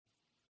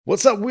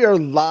What's up? We are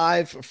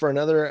live for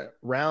another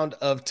round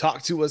of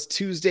Talk to Us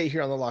Tuesday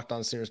here on the Locked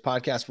On Sooners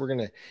podcast. We're going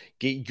to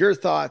get your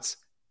thoughts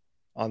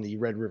on the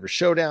Red River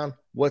Showdown.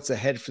 What's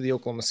ahead for the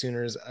Oklahoma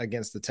Sooners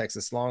against the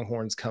Texas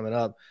Longhorns coming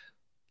up?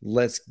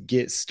 Let's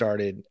get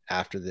started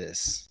after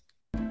this.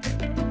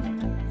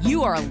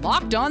 You are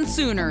Locked On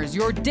Sooners,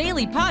 your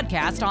daily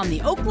podcast on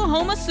the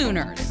Oklahoma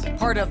Sooners,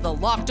 part of the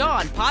Locked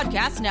On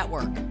Podcast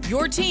Network,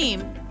 your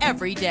team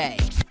every day.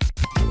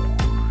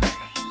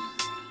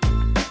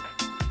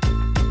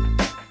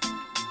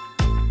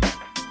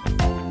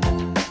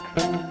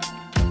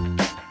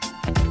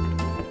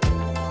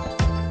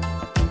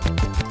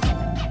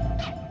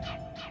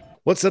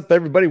 What's up,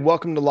 everybody?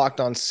 Welcome to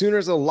Locked On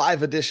Sooners, a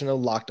live edition of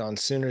Locked On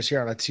Sooners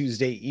here on a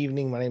Tuesday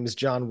evening. My name is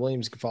John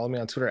Williams. You can follow me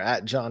on Twitter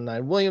at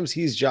John9Williams.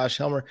 He's Josh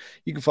Helmer.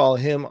 You can follow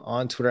him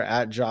on Twitter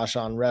at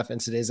JoshOnRef.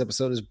 And today's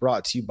episode is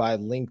brought to you by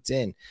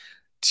LinkedIn.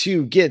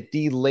 To get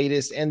the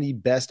latest and the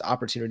best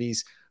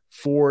opportunities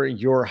for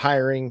your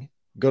hiring,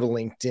 go to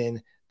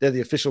LinkedIn. They're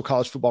the official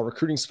college football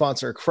recruiting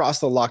sponsor across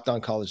the Locked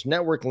On College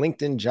Network.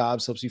 LinkedIn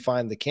Jobs helps you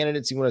find the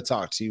candidates you want to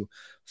talk to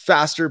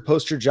faster.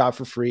 Post your job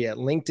for free at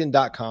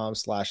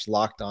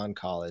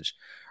linkedin.com/lockedoncollege.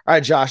 All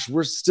right, Josh,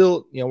 we're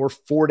still, we're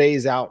 4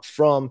 days out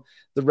from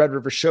the Red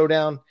River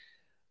Showdown.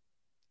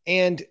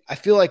 And I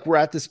feel like we're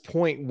at this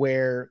point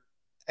where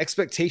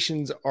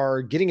expectations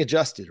are getting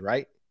adjusted,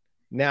 right?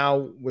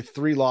 Now, with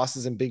 3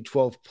 losses in Big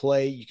 12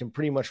 play, you can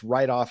pretty much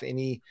write off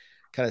any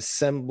kind of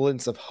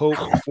semblance of hope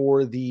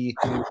for the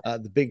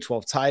Big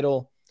 12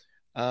 title.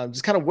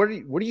 Just kind of what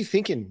are you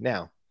thinking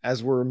now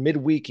as we're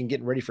midweek and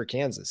getting ready for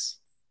Kansas?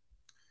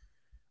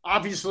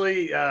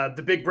 Obviously,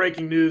 the big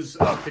breaking news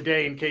of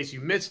today, in case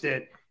you missed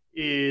it,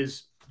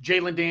 is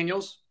Jalon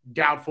Daniels,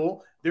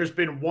 doubtful. There's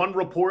been one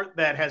report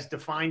that has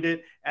defined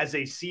it as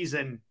a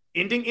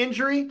season-ending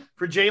injury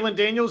for Jalon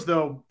Daniels,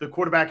 though the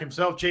quarterback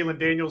himself, Jalon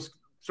Daniels,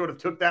 sort of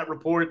took that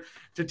report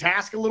to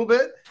task a little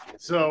bit.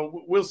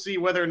 So we'll see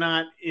whether or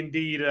not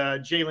indeed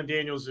Jalon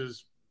Daniels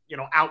is,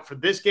 out for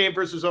this game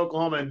versus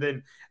Oklahoma and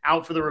then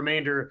out for the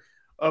remainder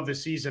of the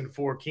season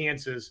for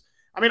Kansas.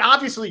 I mean,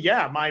 obviously,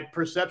 yeah, my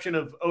perception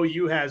of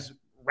OU has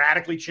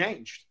radically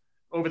changed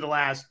over the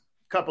last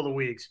couple of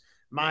weeks.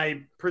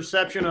 My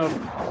perception of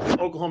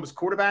Oklahoma's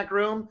quarterback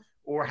room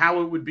or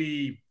how it would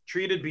be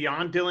treated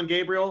beyond Dillon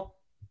Gabriel,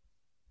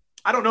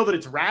 I don't know that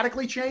it's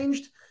radically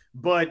changed,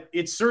 but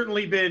it's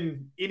certainly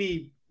been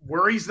any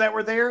worries that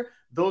were there.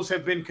 Those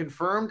have been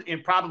confirmed,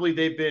 and probably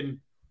they've been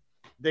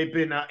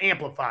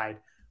amplified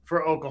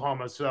for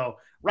Oklahoma. So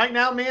right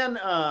now, man,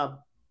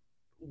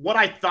 what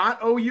I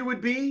thought OU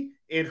would be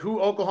and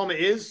who Oklahoma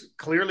is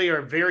clearly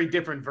are very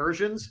different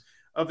versions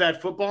of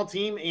that football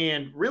team.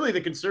 And really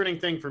the concerning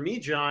thing for me,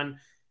 John,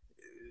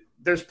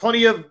 there's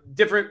plenty of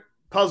different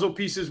puzzle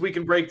pieces we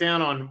can break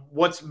down on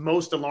what's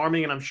most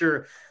alarming. And I'm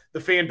sure the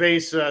fan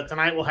base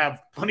tonight will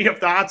have plenty of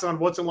thoughts on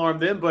what's alarmed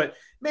them. But,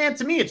 man,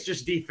 to me, it's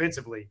just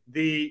defensively.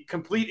 The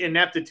complete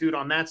ineptitude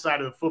on that side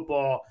of the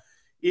football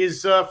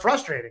is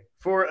frustrating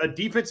for a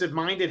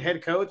defensive-minded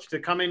head coach to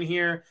come in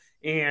here.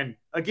 And,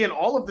 again,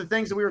 all of the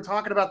things that we were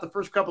talking about the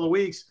first couple of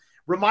weeks,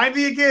 remind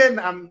me again,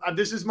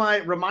 this is my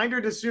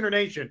reminder to Sooner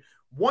Nation.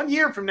 1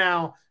 year from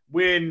now,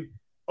 when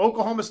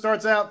Oklahoma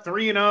starts out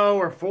 3-0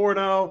 or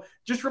 4-0,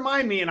 just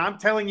remind me, and I'm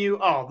telling you,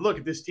 oh, look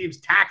at this team's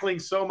tackling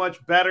so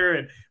much better,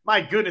 and my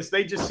goodness,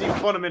 they just seem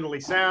fundamentally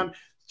sound.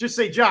 Just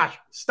say, Josh,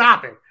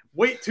 stop it.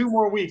 Wait 2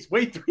 more weeks.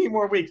 Wait 3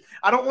 more weeks.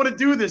 I don't want to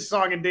do this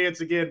song and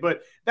dance again,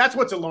 but that's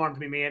what's alarmed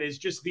me, man, is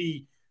just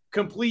the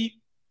complete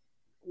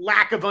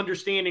lack of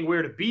understanding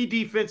where to be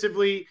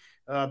defensively,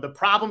 the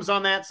problems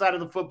on that side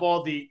of the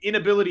football, the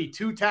inability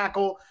to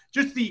tackle,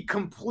 just the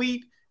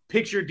complete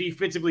picture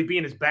defensively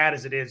being as bad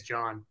as it is,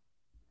 John.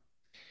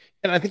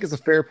 And I think it's a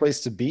fair place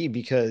to be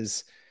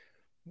because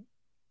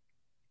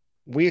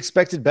we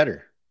expected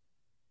better.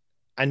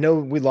 I know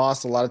we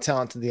lost a lot of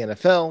talent to the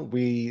NFL.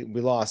 We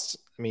lost,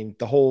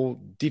 the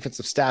whole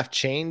defensive staff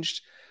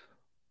changed,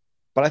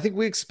 but I think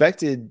we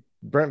expected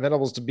Brent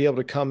Venables to be able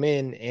to come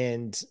in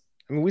and,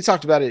 we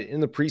talked about it in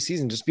the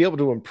preseason, just be able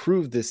to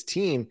improve this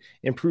team,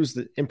 improve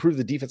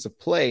the defensive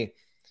play.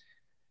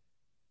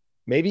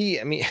 Maybe,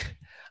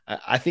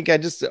 I think I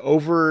just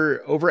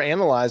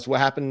overanalyzed what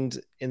happened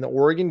in the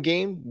Oregon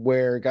game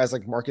where guys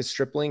like Marcus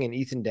Stripling and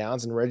Ethan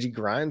Downs and Reggie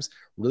Grimes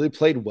really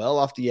played well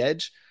off the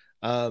edge.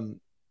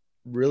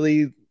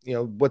 Really,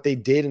 what they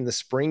did in the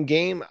spring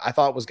game, I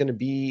thought was going to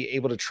be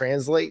able to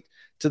translate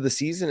to the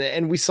season.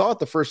 And we saw it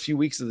the first few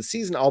weeks of the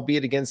season,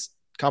 albeit against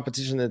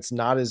competition that's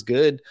not as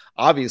good,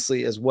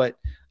 obviously, as what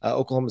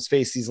Oklahoma's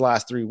faced these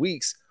last 3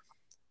 weeks.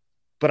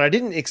 But I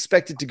didn't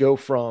expect it to go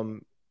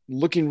from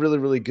looking really,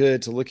 really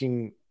good to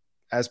looking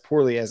as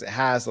poorly as it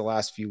has the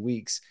last few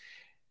weeks.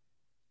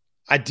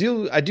 I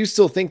do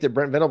still think that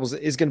Brent Venables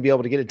is going to be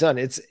able to get it done.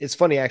 It's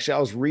funny, actually. I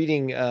was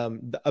reading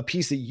a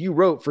piece that you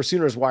wrote for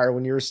Sooners Wire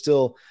when you were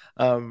still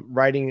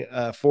writing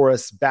for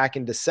us back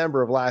in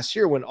December of last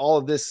year, when all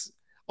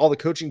the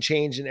coaching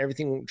change and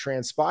everything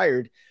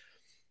transpired.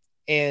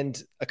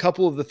 And a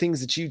couple of the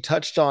things that you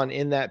touched on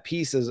in that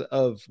piece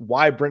of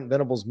why Brent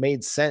Venables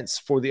made sense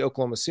for the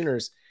Oklahoma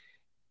Sooners,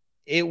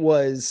 it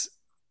was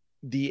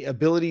the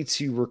ability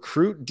to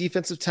recruit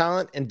defensive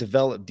talent and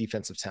develop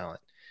defensive talent.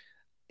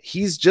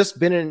 He's just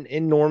been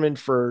in Norman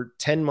for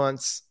 10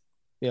 months,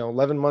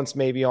 11 months,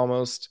 maybe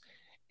almost,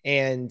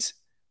 and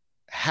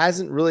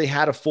hasn't really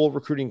had a full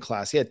recruiting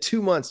class. He had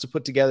 2 months to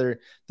put together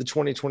the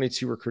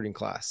 2022 recruiting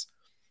class.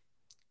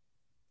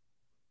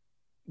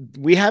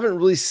 We haven't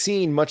really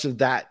seen much of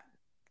that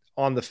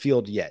on the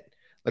field yet.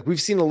 Like,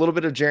 we've seen a little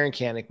bit of Jaren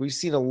Kanak. We've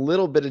seen a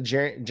little bit of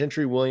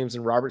Gentry Williams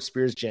and Robert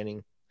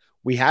Spears-Jennings.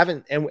 We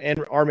haven't,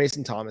 and R.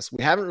 Mason Thomas.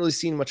 We haven't really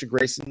seen much of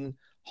Grayson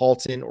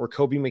Halton or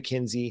Kobe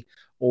McKenzie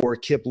or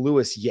Kip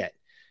Lewis yet.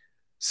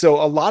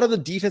 So a lot of the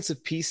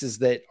defensive pieces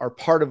that are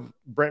part of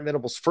Brent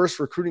Venables' first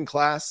recruiting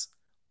class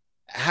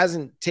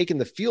hasn't taken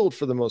the field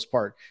for the most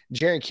part.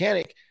 Jaren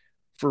Kanak,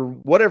 for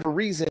whatever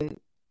reason,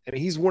 I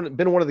mean, he's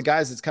been one of the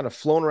guys that's kind of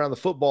flown around the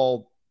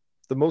football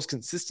the most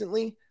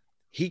consistently.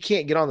 He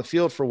can't get on the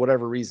field for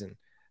whatever reason.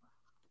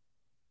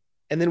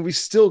 And then we've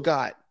still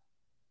got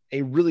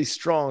a really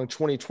strong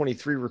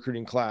 2023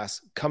 recruiting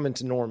class coming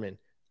to Norman.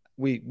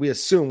 We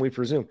presume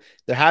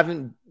there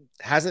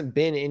hasn't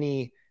been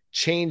any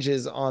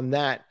changes on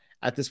that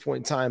at this point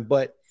in time,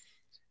 but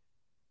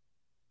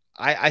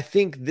I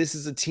think this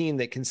is a team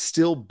that can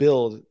still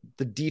build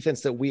the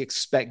defense that we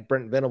expect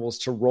Brent Venables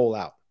to roll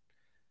out.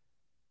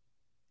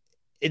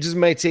 It just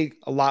may take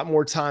a lot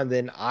more time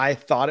than I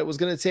thought it was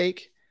going to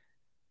take.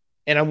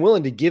 And I'm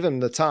willing to give him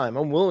the time.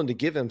 I'm willing to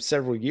give him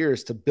several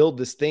years to build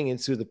this thing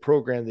into the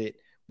program that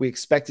we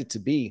expect it to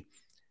be.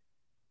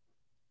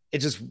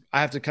 I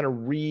have to kind of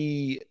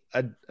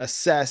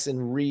reassess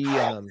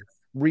and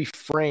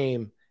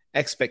reframe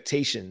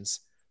expectations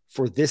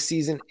for this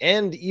season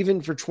and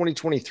even for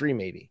 2023,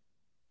 maybe.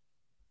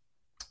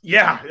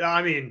 Yeah.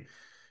 I mean,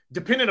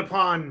 depending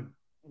upon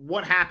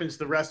what happens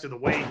the rest of the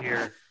way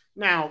here.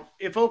 Now,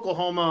 if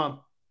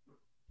Oklahoma,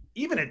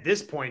 even at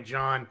this point,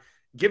 John,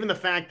 given the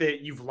fact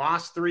that you've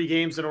lost 3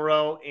 games in a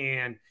row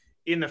and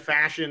in the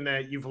fashion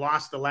that you've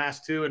lost the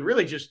last 2, and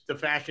really just the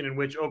fashion in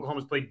which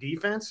Oklahoma's played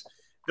defense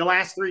the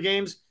last 3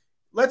 games,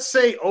 let's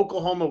say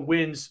Oklahoma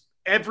wins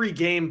every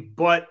game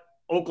but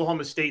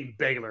Oklahoma State and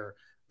Baylor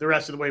the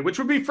rest of the way, which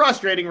would be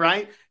frustrating,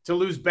 right? To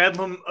lose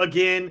Bedlam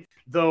again,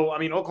 though. I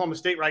mean, Oklahoma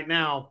State right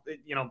now,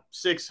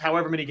 6,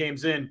 however many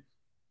games in,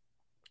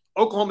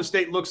 Oklahoma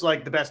State looks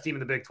like the best team in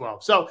the Big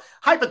 12. So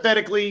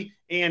hypothetically,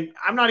 and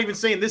I'm not even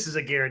saying this is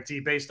a guarantee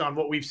based on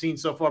what we've seen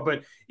so far,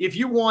 but if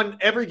you won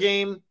every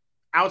game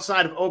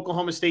outside of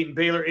Oklahoma State and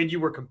Baylor and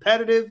you were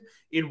competitive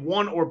in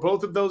one or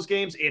both of those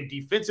games, and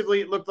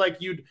defensively it looked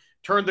like you'd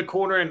turned the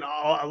corner, and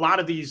a lot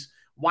of these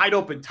wide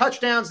open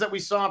touchdowns that we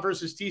saw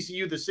versus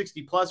TCU, the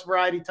 60-plus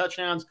variety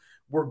touchdowns,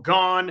 were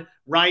gone,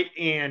 right?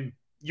 And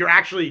you're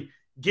actually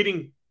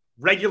getting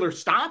regular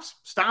stops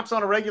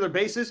on a regular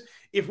basis.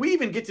 If we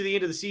even get to the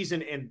end of the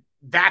season and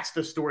that's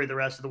the story the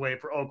rest of the way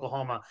for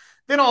Oklahoma,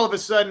 then all of a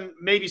sudden,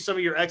 maybe some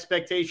of your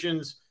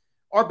expectations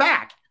are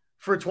back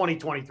for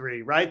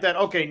 2023, right? That,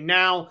 okay,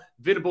 now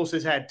Venables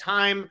has had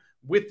time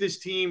with this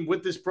team,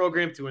 with this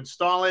program to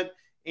install it.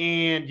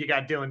 And you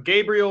got Dillon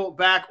Gabriel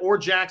back, or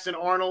Jackson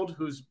Arnold,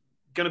 who's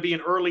going to be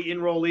an early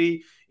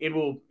enrollee and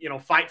will,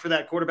 fight for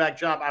that quarterback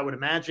job, I would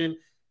imagine.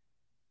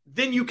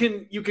 Then you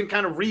can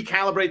kind of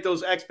recalibrate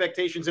those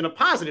expectations in a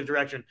positive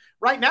direction.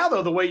 Right now,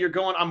 though, the way you're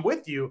going, I'm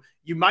with you.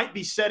 You might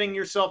be setting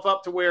yourself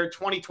up to where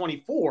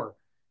 2024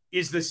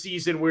 is the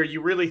season where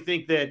you really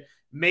think that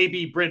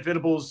maybe Brent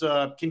Venables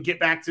can get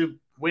back to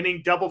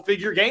winning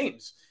double-figure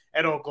games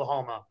at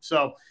Oklahoma.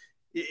 So,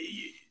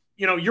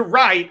 you're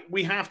right.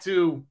 We have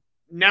to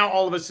now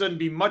all of a sudden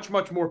be much,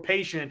 much more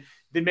patient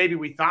than maybe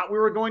we thought we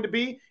were going to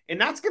be.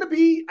 And that's going to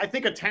be, I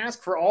think, a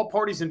task for all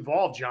parties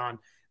involved, John.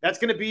 That's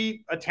going to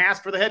be a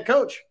task for the head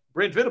coach,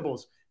 Brent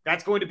Venables.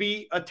 That's going to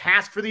be a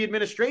task for the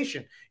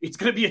administration. It's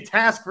going to be a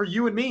task for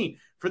you and me,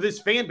 for this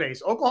fan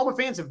base. Oklahoma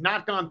fans have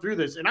not gone through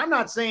this. And I'm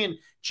not saying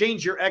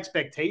change your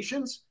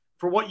expectations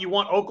for what you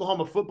want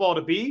Oklahoma football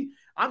to be.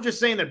 I'm just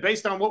saying that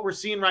based on what we're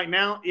seeing right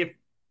now, if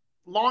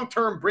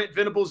long-term Brent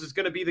Venables is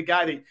going to be the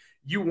guy that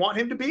you want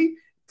him to be,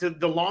 to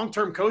the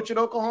long-term coach at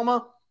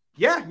Oklahoma,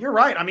 yeah, you're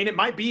right. I mean, it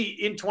might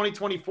be in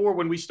 2024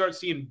 when we start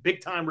seeing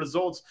big-time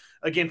results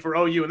again for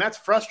OU, and that's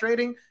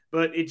frustrating,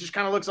 but it just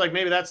kind of looks like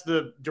maybe that's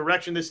the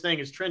direction this thing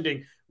is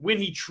trending when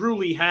he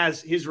truly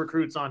has his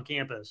recruits on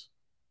campus.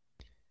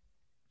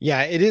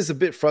 Yeah, it is a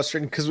bit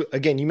frustrating because,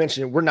 again, you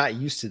mentioned it, we're not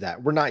used to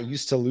that. We're not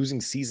used to losing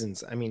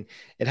seasons. I mean,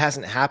 it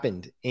hasn't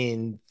happened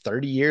in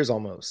 30 years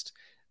almost.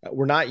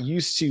 We're not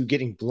used to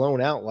getting blown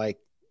out like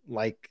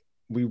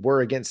we were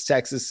against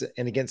Texas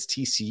and against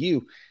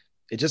TCU.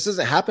 It just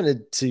doesn't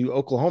happen to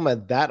Oklahoma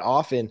that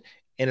often,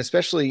 and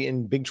especially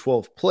in Big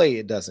 12 play,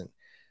 it doesn't.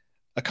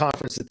 A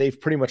conference that they've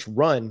pretty much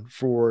run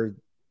for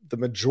the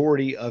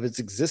majority of its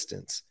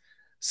existence.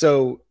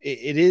 So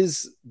it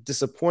is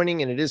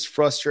disappointing and it is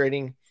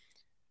frustrating,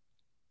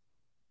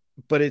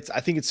 but I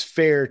think it's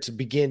fair to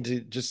begin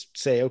to just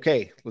say,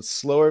 okay, let's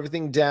slow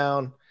everything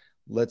down.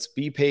 Let's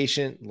be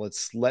patient.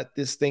 Let's let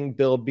this thing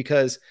build,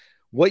 because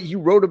what you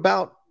wrote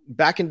about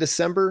back in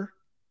December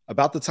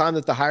about the time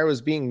that the hire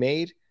was being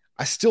made,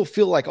 I still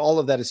feel like all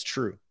of that is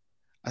true.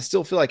 I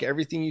still feel like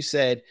everything you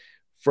said,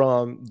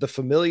 from the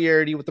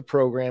familiarity with the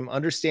program,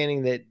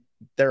 understanding that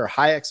there are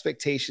high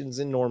expectations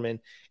in Norman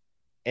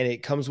and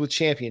it comes with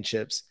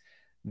championships,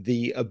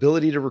 the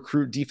ability to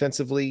recruit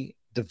defensively,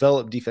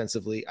 develop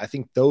defensively. I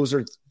think those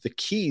are the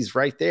keys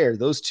right there,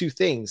 those two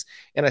things.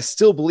 And I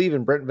still believe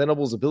in Brent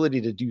Venables'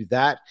 ability to do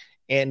that,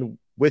 and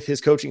with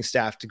his coaching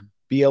staff to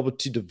be able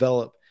to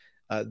develop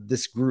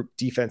this group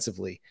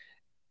defensively.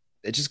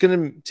 It's just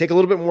going to take a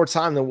little bit more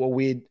time than what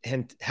we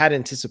had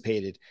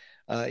anticipated.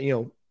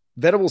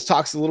 Venables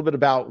talks a little bit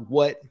about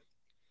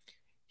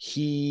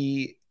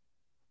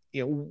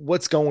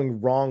what's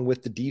going wrong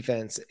with the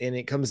defense. And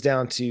it comes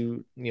down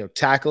to,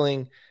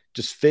 tackling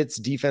just fits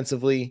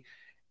defensively.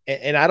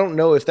 And I don't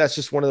know if that's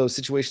just one of those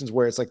situations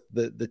where it's like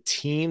the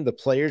team, the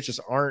players just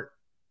aren't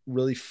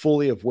really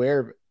fully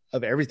aware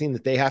of everything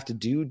that they have to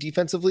do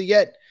defensively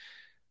yet.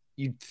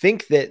 You'd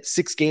think that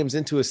 6 games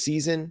into a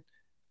season,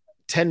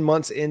 10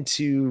 months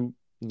into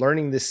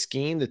learning this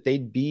scheme, that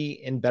they'd be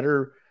in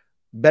better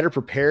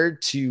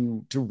prepared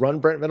to run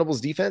Brent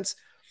Venables' defense.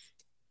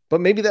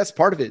 But maybe that's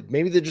part of it.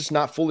 Maybe they're just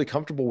not fully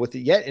comfortable with it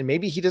yet. And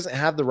maybe he doesn't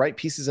have the right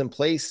pieces in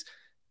place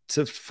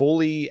to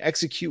fully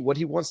execute what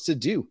he wants to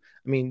do.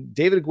 I mean,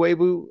 David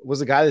Ugwoegbu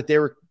was a guy that they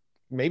were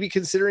maybe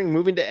considering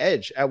moving to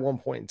edge at one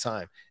point in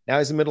time. Now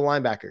he's a middle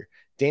linebacker.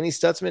 Danny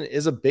Stutzman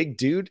is a big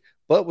dude,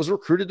 but was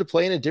recruited to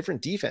play in a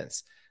different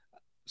defense.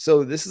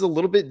 So this is a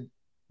little bit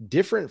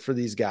different for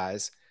these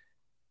guys.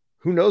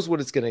 Who knows what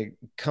it's going to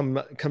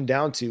come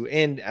down to.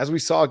 And as we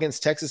saw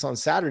against Texas on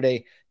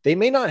Saturday, they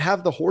may not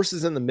have the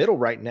horses in the middle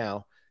right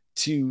now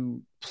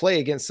to play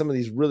against some of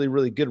these really,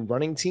 really good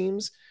running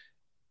teams,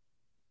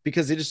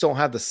 because they just don't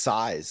have the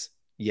size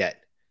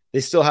yet. They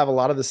still have a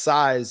lot of the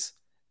size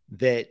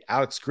that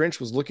Alex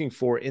Grinch was looking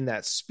for in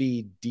that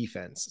speed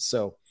defense.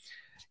 So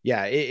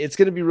yeah, it's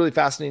going to be really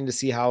fascinating to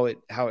see how it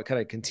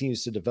kind of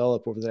continues to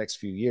develop over the next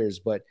few years.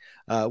 But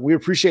we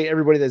appreciate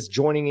everybody that's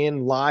joining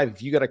in live.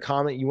 If you got a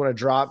comment you want to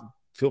drop,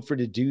 feel free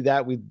to do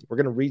that. We're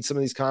going to read some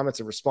of these comments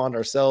and respond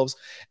ourselves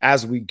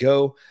as we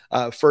go.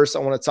 First, I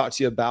want to talk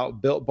to you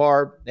about Built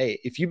Bar.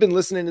 Hey, if you've been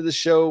listening to the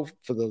show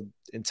for the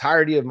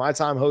entirety of my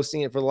time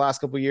hosting it for the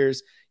last couple of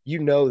years, you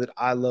know that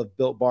I love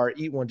Built Bar.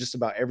 Eat one just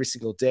about every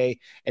single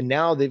day. And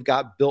now they've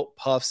got Built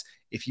Puffs.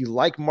 If you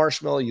like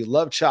marshmallow, you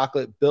love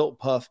chocolate, Built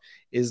Puff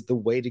is the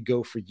way to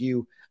go for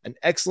you. An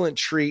excellent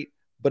treat,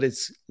 but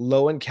it's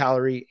low in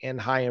calorie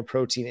and high in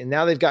protein. And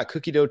now they've got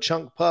cookie dough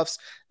chunk puffs.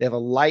 They have a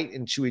light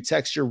and chewy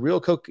texture, real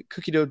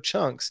cookie dough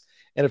chunks.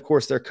 And of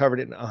course, they're covered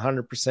in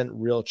 100%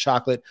 real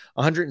chocolate,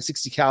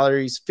 160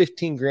 calories,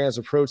 15 grams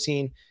of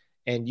protein.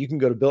 And you can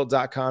go to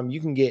built.com.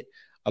 You can get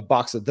a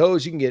box of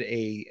those. You can get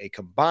a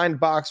combined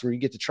box where you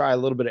get to try a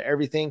little bit of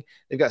everything.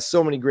 They've got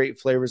so many great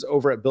flavors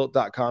over at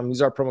built.com.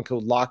 Use our promo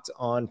code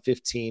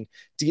LOCKEDON15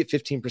 to get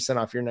 15%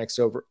 off your next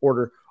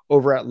order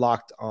over at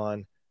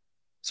built.com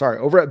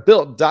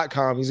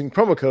using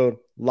promo code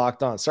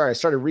LOCKEDON. Sorry, I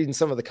started reading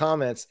some of the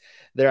comments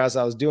there as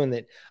I was doing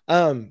that.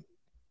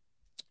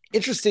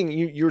 Interesting.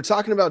 You were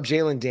talking about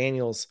Jalon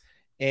Daniels,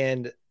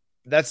 and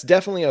that's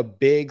definitely a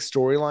big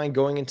storyline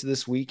going into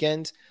this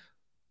weekend.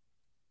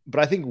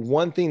 But I think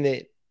one thing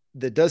that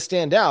does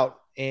stand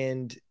out,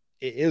 and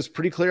it was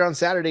pretty clear on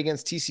Saturday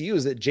against TCU,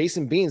 is that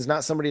Jason Bean's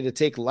not somebody to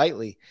take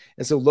lightly.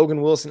 And so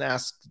Logan Wilson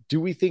asked, do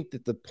we think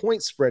that the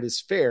point spread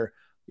is fair?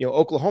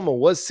 Oklahoma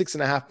was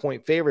 6.5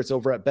 point favorites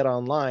over at Bet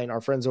Online,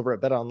 our friends over at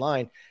Bet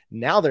Online.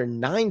 Now they're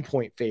 9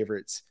 point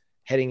favorites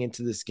heading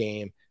into this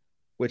game,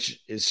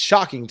 which is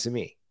shocking to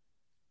me.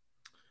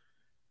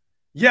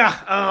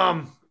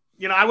 Yeah.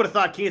 I would have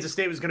thought Kansas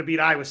State was going to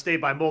beat Iowa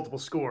State by multiple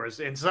scores,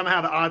 and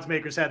somehow the odds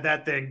makers had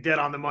that thing dead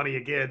on the money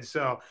again.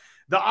 So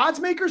the odds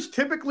makers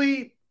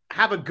typically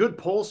have a good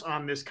pulse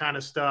on this kind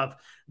of stuff.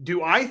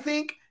 Do I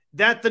think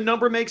that the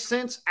number makes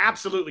sense?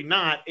 Absolutely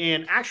not.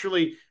 And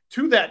actually,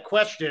 to that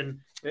question,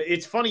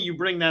 it's funny you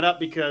bring that up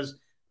because,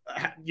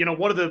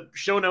 one of the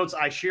show notes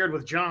I shared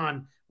with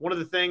John, one of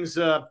the things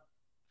I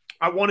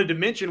wanted to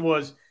mention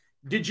was,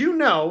 did you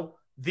know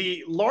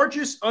the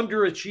largest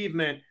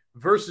underachievement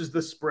versus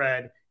the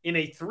spread in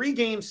a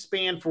 3-game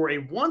span for a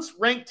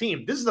once-ranked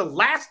team? This is the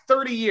last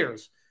 30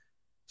 years.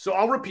 So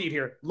I'll repeat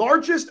here.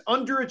 Largest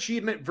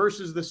underachievement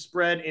versus the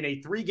spread in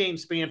a 3-game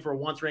span for a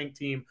once-ranked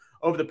team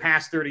over the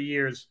past 30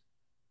 years.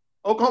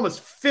 Oklahoma's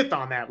 5th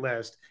on that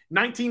list.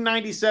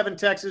 1997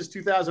 Texas,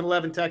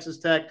 2011 Texas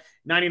Tech,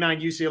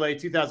 99 UCLA,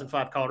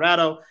 2005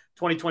 Colorado,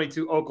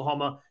 2022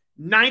 Oklahoma.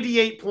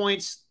 98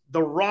 points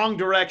the wrong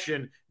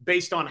direction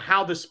based on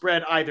how the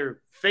spread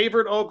either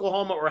favored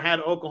Oklahoma or had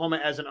Oklahoma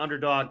as an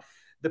underdog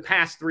the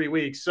past 3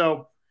 weeks.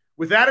 So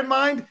with that in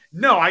mind,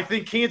 no, I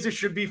think Kansas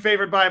should be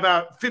favored by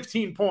about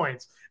 15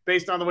 points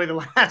based on the way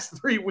the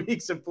last 3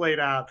 weeks have played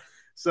out.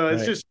 So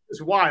it's just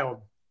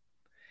wild.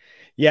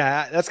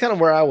 Yeah, that's kind of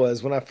where I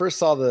was when I first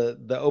saw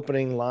the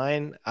opening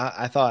line.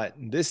 I thought,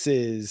 this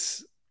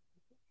is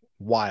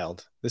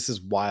wild. This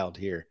is wild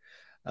here.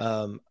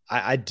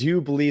 I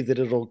do believe that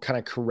it'll kind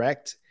of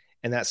correct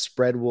and that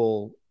spread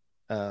will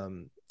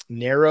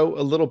narrow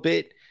a little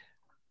bit.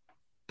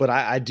 But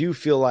I do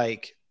feel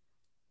like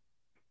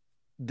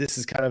this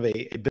is kind of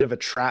a bit of a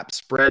trap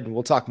spread. And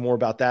we'll talk more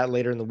about that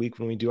later in the week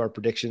when we do our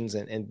predictions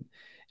and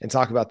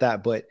talk about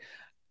that. But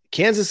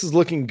Kansas is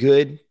looking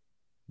good.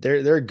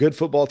 They're a good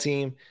football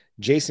team.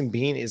 Jason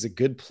Bean is a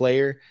good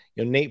player.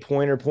 Nate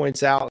Pointer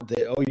points out that,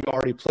 you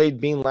already played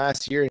Bean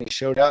last year and he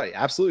showed out.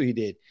 Absolutely, he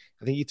did.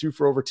 I think he threw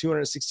for over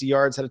 260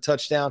 yards, had a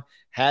touchdown,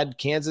 had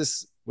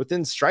Kansas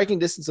within striking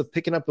distance of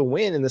picking up the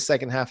win in the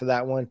second half of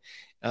that one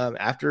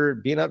after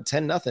being up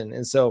 10-0.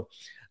 And so,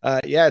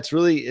 it's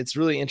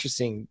really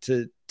interesting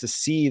to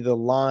see the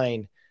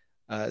line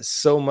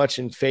so much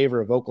in favor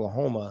of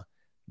Oklahoma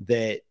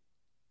that,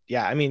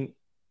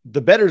 the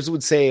bettors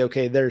would say,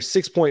 okay, they're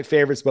 6-point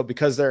favorites, but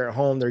because they're at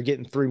home, they're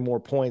getting 3 more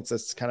points.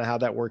 That's kind of how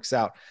that works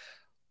out.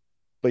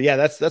 But yeah,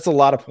 that's a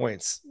lot of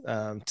points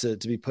to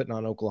be putting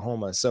on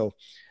Oklahoma. So,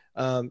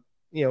 one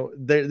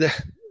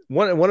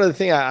of the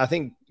things I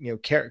think,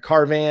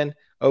 Carvan,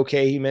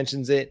 okay, he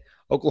mentions it.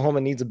 Oklahoma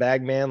needs a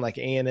bag man like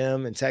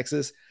A&M and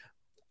Texas.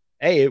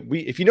 Hey,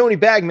 if you know any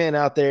bag man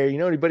out there,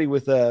 anybody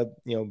with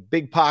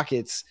big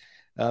pockets,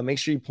 make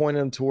sure you point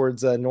them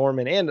towards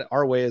Norman and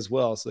our way as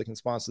well, so they can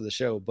sponsor the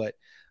show. But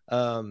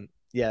I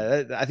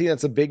think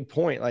that's a big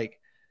point. Like,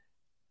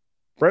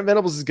 Brent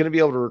Venables is going to be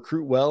able to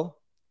recruit well.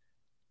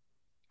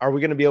 Are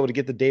we going to be able to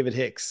get the David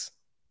Hicks?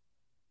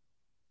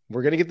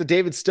 We're going to get the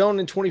David Stone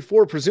in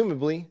 24,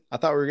 presumably. I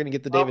thought we were going to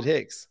get the David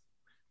Hicks.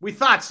 We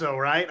thought so,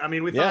 right? I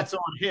mean, we thought so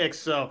on Hicks.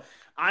 So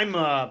I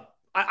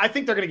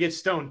think they're going to get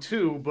Stone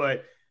too.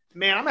 But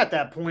man, I'm at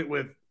that point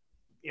with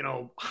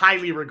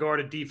highly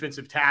regarded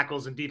defensive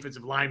tackles and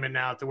defensive linemen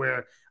now to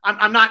where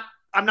I'm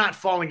not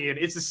falling in.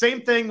 It's the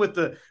same thing with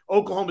the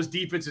Oklahoma's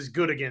defense is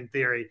good again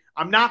theory.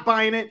 I'm not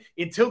buying it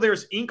until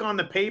there's ink on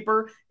the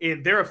paper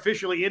and they're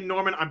officially in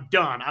Norman. I'm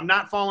done. I'm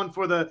not falling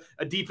for the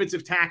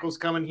defensive tackles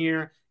coming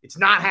here. It's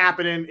not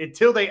happening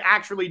until they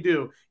actually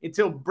do.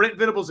 Until Brent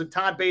Venables and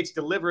Todd Bates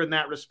deliver in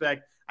that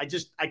respect.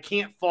 I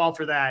can't fall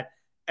for that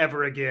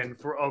ever again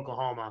for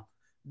Oklahoma.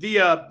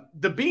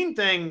 The Bean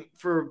thing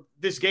for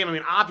this game, I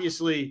mean,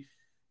 obviously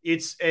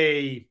it's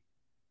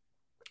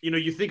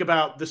you think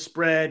about the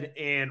spread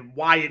and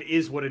why it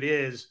is what it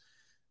is.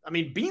 I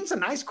mean, Bean's a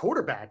nice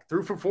quarterback.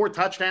 Threw for 4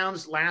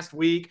 touchdowns last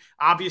week.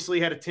 Obviously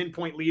had a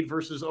 10-point lead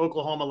versus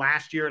Oklahoma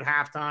last year at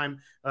halftime.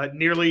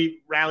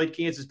 Nearly rallied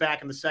Kansas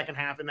back in the second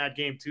half in that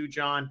game too,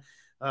 John.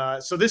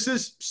 So this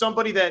is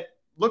somebody that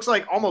looks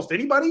like almost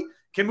anybody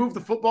can move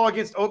the football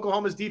against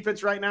Oklahoma's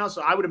defense right now.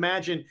 So I would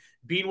imagine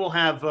Bean will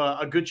have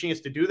a good chance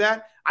to do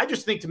that. I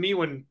just think, to me,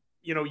 when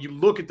you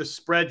look at the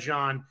spread,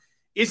 John,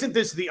 isn't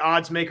this the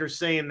odds maker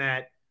saying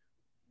that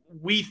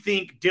we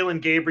think Dillon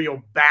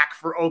Gabriel back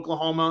for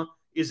Oklahoma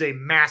is a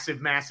massive,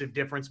 massive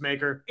difference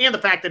maker, and the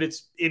fact that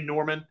it's in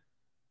Norman?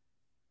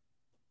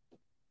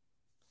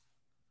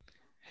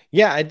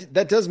 Yeah,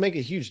 that does make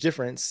a huge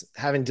difference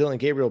having Dillon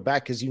Gabriel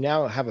back, because you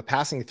now have a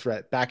passing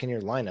threat back in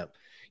your lineup.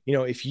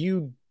 If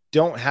you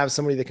don't have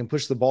somebody that can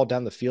push the ball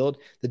down the field,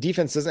 the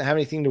defense doesn't have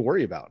anything to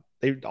worry about.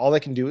 All they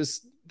can do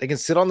is they can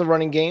sit on the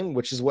running game,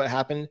 which is what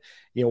happened.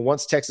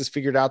 Once Texas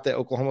figured out that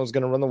Oklahoma was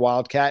going to run the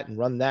Wildcat and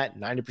run that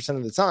 90%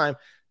 of the time,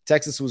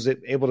 Texas was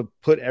able to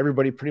put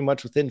everybody pretty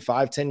much within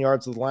 5-10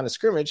 yards of the line of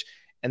scrimmage,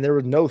 and there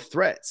were no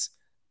threats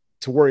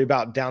to worry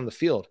about down the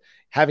field.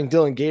 Having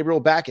Dillon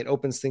Gabriel back, it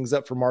opens things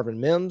up for Marvin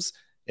Mims.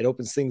 It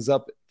opens things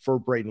up for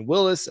Braden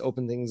Willis,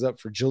 open things up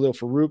for Jalil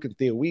Farouk and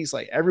Theo Wease.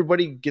 Like,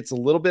 everybody gets a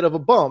little bit of a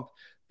bump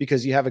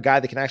because you have a guy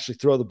that can actually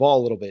throw the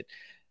ball a little bit.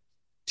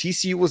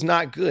 TCU was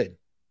not good.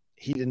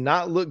 He did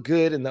not look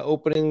good in the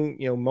opening,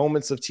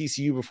 moments of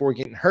TCU before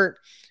getting hurt.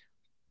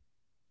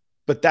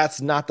 But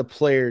that's not the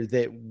player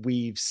that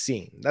we've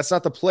seen. That's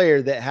not the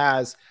player that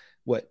has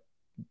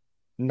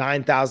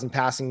 9,000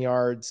 passing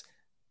yards,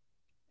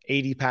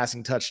 80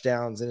 passing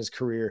touchdowns in his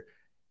career.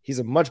 He's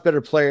a much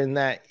better player than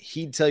that.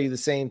 He'd tell you the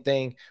same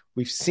thing.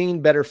 We've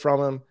seen better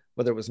from him,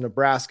 whether it was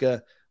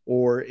Nebraska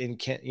or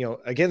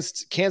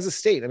against Kansas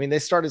State. I mean, they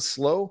started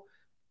slow,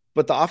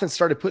 but the offense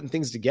started putting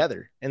things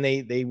together, and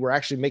they were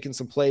actually making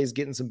some plays,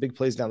 getting some big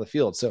plays down the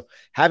field. So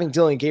having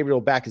Dillon Gabriel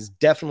back is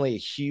definitely a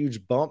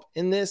huge bump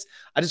in this.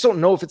 I just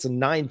don't know if it's a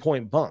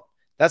 9-point bump.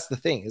 That's the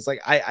thing. It's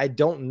like, I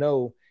don't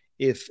know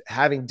if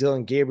having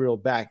Dillon Gabriel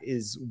back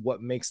is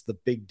what makes the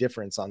big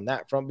difference on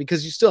that front,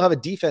 because you still have a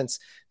defense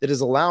that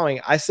is allowing,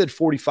 I said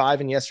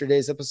 45 in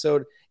yesterday's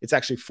episode. It's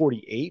actually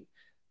 48,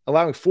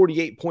 allowing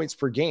 48 points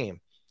per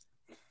game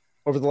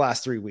over the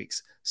last 3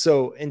 weeks.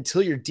 So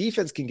until your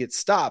defense can get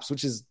stops,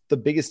 which is the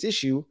biggest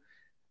issue,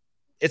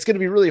 it's going to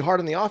be really hard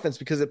on the offense,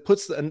 because it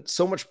puts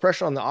so much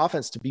pressure on the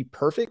offense to be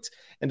perfect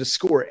and to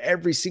score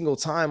every single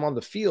time on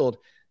the field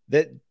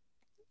that,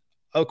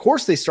 of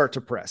course, they start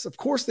to press. Of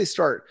course, they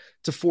start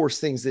to force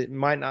things that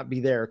might not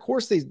be there. Of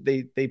course,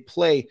 they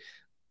play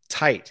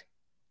tight.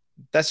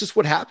 That's just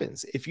what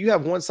happens. If you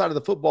have one side of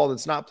the football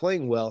that's not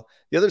playing well,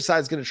 the other side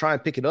is going to try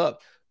and pick it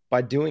up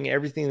by doing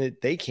everything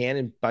that they can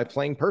and by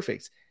playing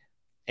perfect.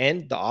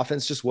 And the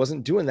offense just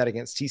wasn't doing that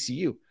against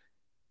TCU.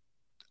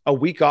 A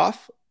week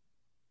off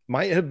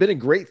might have been a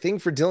great thing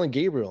for Dillon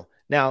Gabriel.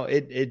 Now,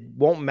 it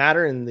won't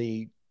matter in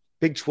the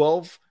Big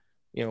 12,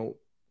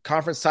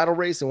 conference title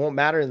race. It won't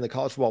matter in the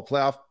college football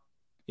playoff,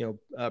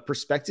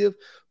 perspective.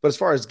 But as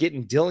far as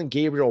getting Dillon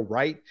Gabriel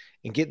right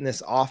and getting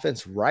this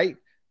offense right,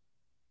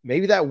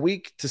 maybe that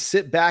week to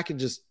sit back and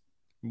just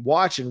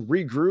watch and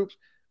regroup,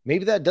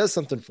 maybe that does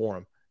something for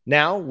him.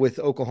 Now, with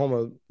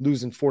Oklahoma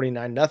losing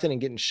 49-0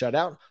 and getting shut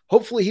out,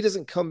 hopefully he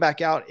doesn't come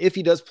back out if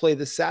he does play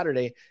this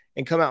Saturday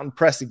and come out and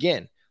press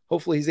again.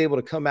 Hopefully he's able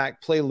to come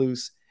back, play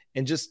loose,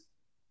 and just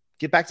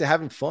get back to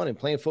having fun and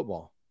playing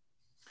football.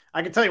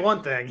 I can tell you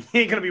one thing.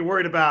 He ain't going to be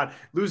worried about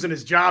losing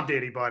his job to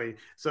anybody.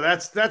 So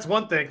that's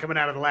one thing coming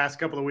out of the last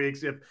couple of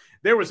weeks. If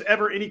there was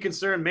ever any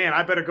concern, man,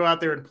 I better go out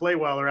there and play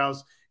well, or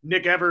else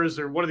Nick Evers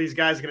or one of these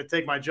guys is going to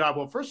take my job.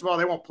 Well, first of all,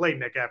 they won't play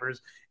Nick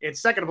Evers. And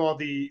second of all,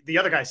 the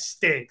other guy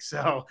stinks.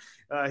 So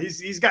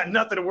he's got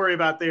nothing to worry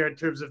about there in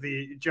terms of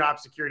the job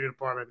security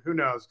department. Who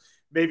knows?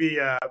 Maybe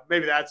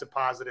that's a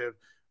positive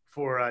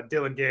for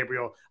Dillon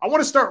Gabriel. I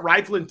want to start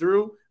rifling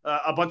through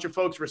a bunch of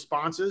folks'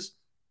 responses.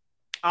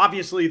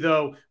 Obviously,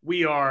 though,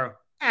 we are,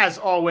 as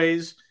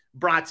always,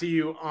 brought to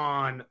you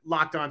on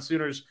Locked On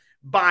Sooners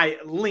by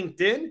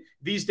LinkedIn.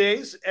 These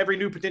days, every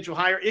new potential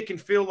hire, it can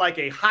feel like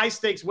a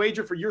high-stakes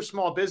wager for your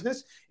small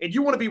business, and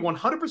you want to be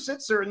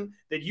 100% certain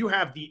that you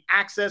have the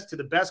access to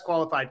the best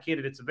qualified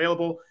candidates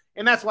available,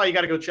 and that's why you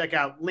got to go check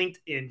out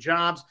LinkedIn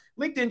Jobs.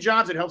 LinkedIn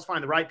Jobs, it helps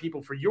find the right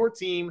people for your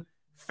team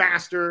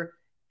faster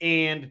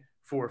and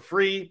for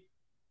free.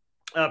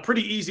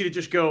 Pretty easy to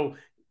just go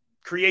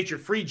create your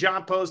free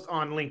job post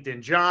on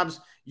LinkedIn Jobs.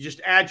 You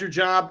just add your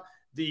job,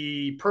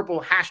 the purple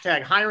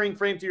hashtag hiring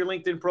frame to your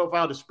LinkedIn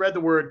profile to spread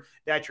the word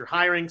that you're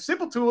hiring.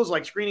 Simple tools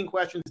like screening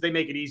questions, they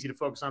make it easy to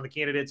focus on the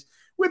candidates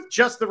with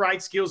just the right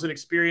skills and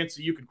experience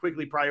so you can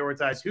quickly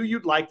prioritize who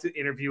you'd like to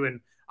interview and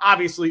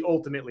obviously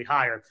ultimately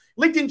hire.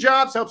 LinkedIn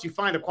Jobs helps you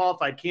find the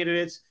qualified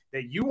candidates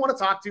that you want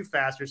to talk to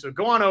faster. So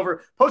go on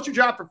over, post your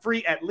job for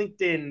free at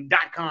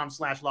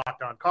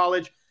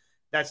linkedin.com/lockedoncollege.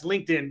 That's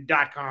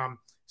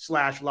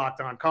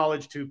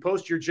linkedin.com/lockedoncollege to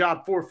post your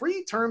job for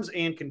free. Terms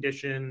and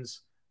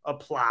conditions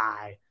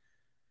apply.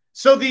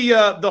 So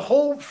the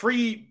whole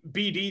free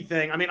BD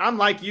thing, I mean, I'm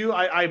like you.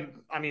 I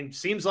mean,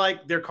 seems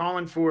like they're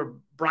calling for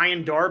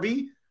Brian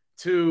Darby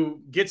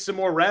to get some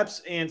more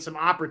reps and some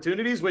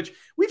opportunities, which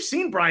we've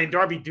seen Brian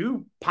Darby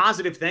do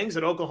positive things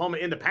at Oklahoma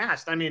in the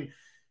past. I mean,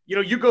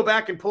 you go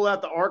back and pull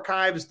out the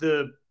archives,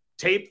 the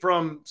tape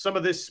from some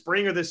of this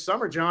spring or this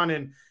summer, John,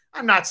 and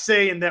I'm not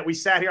saying that we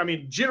sat here. I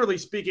mean, generally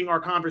speaking, our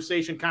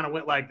conversation kind of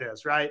went like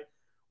this, right?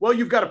 Well,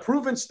 you've got a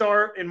proven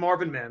start in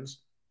Marvin Mims.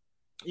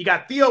 You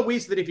got Theo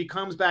Weiss that if he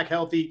comes back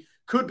healthy,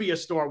 could be a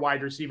star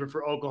wide receiver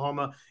for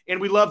Oklahoma. And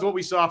we loved what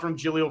we saw from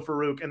Jalil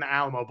Farouk in the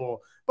Alamo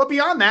Bowl. But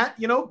beyond that,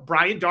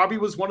 Brian Darby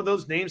was one of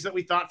those names that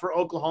we thought for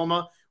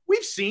Oklahoma.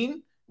 We've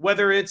seen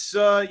whether it's,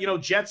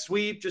 jet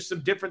sweep, just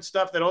some different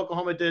stuff that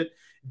Oklahoma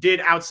did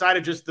outside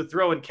of just the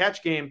throw and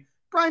catch game.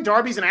 Brian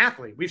Darby's an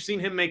athlete. We've seen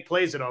him make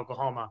plays at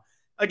Oklahoma.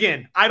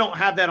 Again, I don't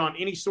have that on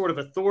any sort of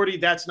authority.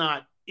 That's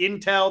not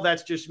intel.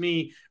 That's just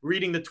me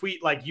reading the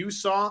tweet like you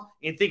saw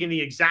and thinking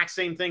the exact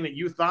same thing that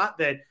you thought,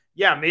 that,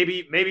 yeah, maybe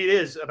it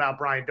is about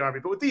Brian Darby.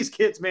 But with these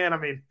kids, man, I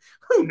mean,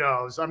 who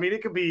knows? I mean,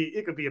 it could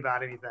be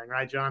about anything,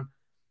 right, John?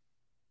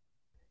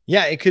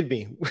 Yeah, it could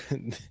be.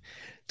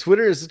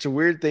 Twitter is such a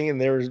weird thing,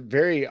 and there was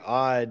very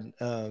odd,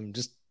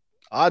 just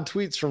odd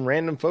tweets from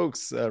random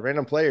folks,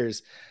 random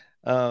players.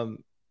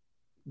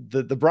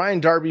 The Brian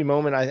Darby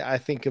moment I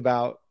think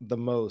about the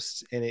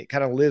most, and it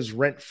kind of lives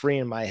rent free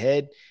in my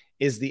head,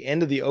 is the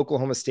end of the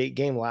Oklahoma State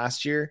game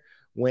last year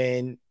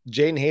when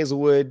Jaden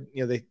Hazelwood,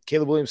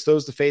 Caleb Williams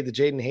throws the fade to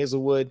Jaden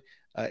Hazelwood.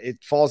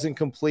 It falls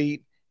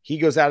incomplete. He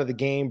goes out of the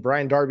game.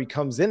 Brian Darby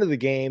comes into the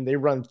game. They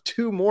run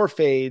two more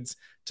fades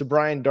to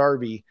Brian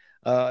Darby.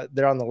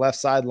 They're on the left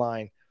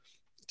sideline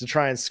to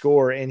try and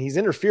score, and he's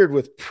interfered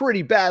with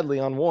pretty badly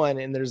on one,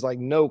 and there's like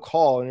no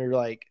call, and you're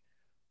like,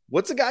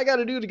 what's a guy got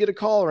to do to get a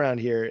call around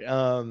here?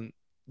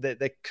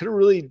 That could have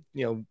really,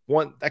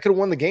 could have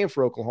won the game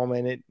for Oklahoma,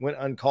 and it went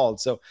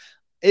uncalled. So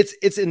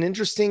it's an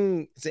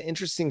interesting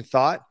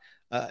thought,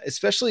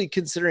 especially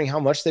considering how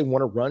much they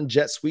want to run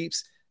jet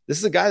sweeps. This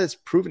is a guy that's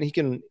proven he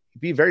can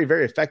be very,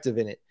 very effective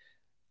in it.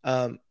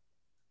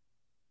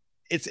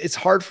 It's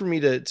hard for me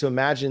to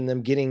imagine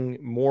them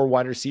getting more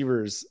wide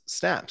receivers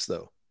snaps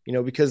though,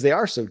 because they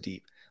are so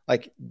deep.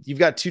 Like, you've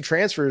got two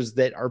transfers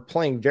that are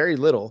playing very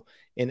little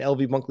in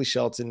LV Bunkley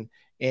Shelton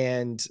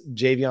and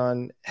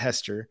Javion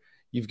Hester.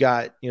 You've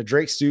got,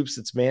 Drake Stoops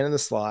that's man in the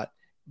slot,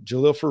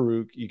 Jalil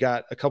Farouk. You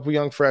got a couple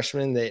young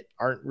freshmen that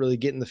aren't really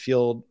getting to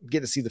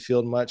see the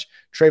field much.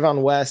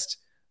 Trayvon West,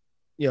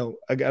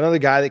 another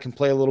guy that can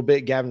play a little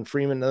bit. Gavin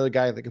Freeman, another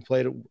guy that can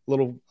play a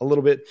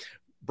little bit.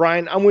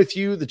 Brian, I'm with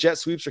you. The jet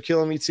sweeps are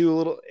killing me too a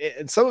little.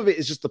 And some of it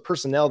is just the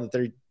personnel that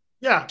they're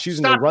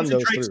choosing to run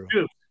those through.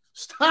 Stoops.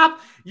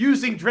 Stop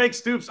using Drake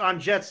Stoops on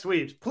jet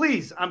sweeps.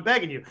 Please, I'm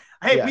begging you.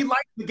 Hey, we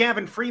liked the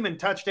Gavin Freeman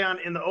touchdown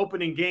in the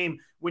opening game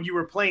when you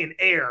were playing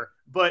air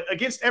But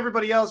against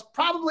everybody else,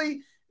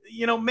 probably,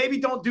 maybe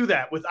don't do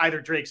that with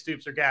either Drake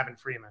Stoops or Gavin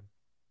Freeman.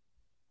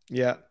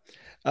 Yeah.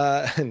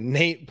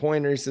 Nate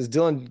Pointer says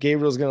Dylan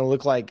Gabriel is going to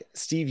look like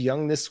Steve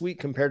Young this week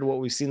compared to what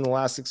we've seen in the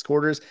last 6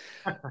 quarters.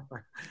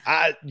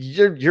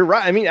 You're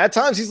right. I mean, at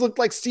times he's looked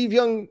like Steve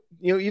Young,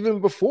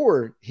 even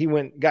before he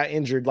got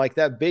injured, like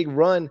that big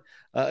run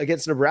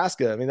against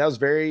Nebraska. I mean, that was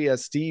very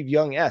Steve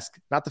Young-esque.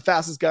 Not the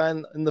fastest guy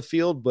in the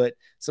field, but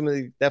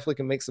somebody definitely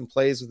can make some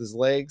plays with his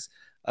legs.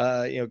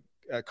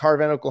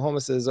 Carvan, Oklahoma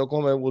says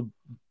Oklahoma will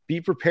be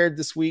prepared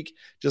this week.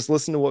 Just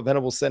listen to what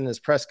Venables said in his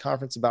press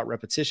conference about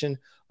repetition.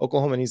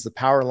 Oklahoma needs the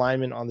power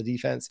lineman on the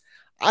defense.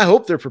 I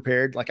hope they're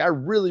prepared. Like, I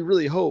really,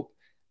 really hope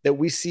that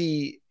we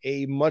see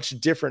a much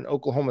different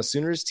Oklahoma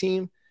Sooners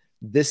team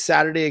this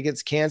Saturday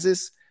against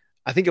Kansas.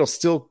 I think it'll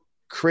still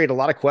create a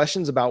lot of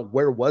questions about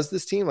where was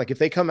this team. Like, if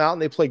they come out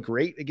and they play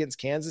great against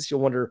Kansas,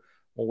 you'll wonder,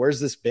 well, where's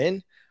this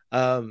been?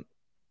 I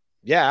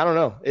don't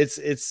know. It's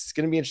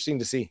going to be interesting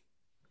to see.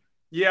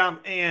 Yeah,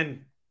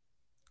 and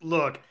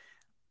look,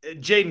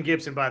 Jaden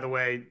Gibson, by the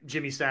way,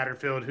 Jimmy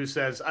Satterfield, who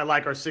says, I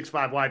like our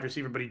 6'5" wide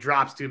receiver, but he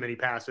drops too many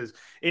passes.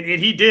 And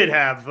he did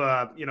have,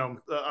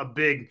 a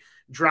big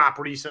drop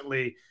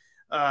recently.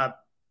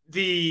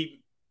 The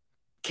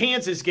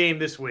Kansas game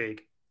this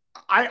week,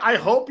 I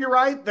hope you're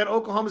right that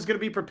Oklahoma's going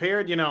to be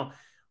prepared.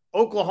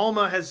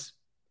 Oklahoma has,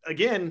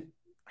 again,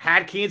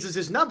 had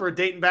Kansas's number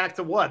dating back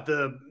to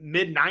the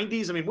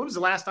mid-90s. I mean, when was the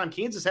last time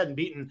Kansas hadn't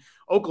beaten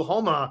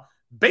Oklahoma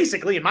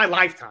basically in my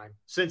lifetime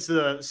since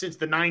the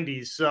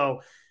 90s? So,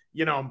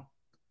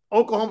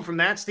 Oklahoma from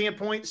that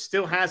standpoint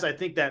still has, I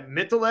think, that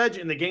mental edge,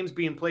 and the game's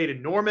being played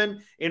in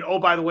Norman. And, oh,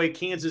 by the way,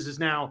 Kansas is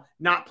now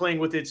not playing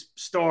with its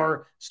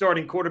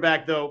starting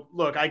quarterback, though.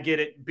 Look, I get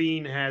it.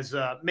 Bean has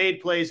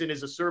made plays and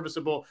is a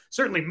serviceable,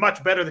 certainly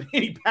much better than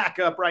any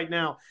backup right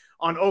now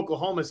on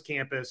Oklahoma's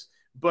campus.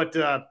 But,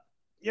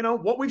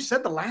 what we've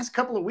said the last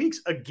couple of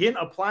weeks, again,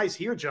 applies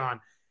here, John.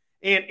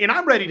 And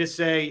I'm ready to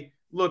say,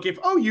 look, if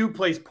OU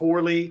plays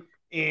poorly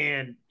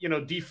and,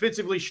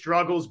 defensively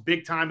struggles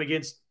big time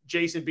against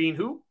Jason Bean,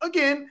 who,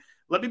 again,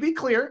 let me be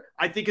clear,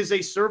 I think is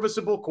a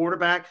serviceable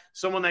quarterback,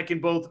 someone that can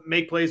both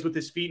make plays with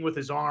his feet and with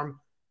his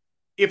arm.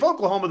 If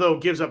Oklahoma, though,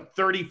 gives up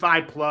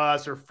 35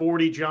 plus or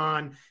 40,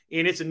 John,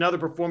 and it's another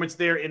performance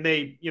there, and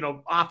they,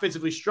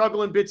 offensively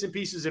struggle in bits and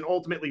pieces and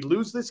ultimately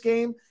lose this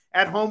game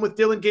at home with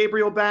Dylan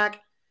Gabriel back,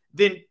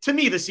 then to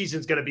me, the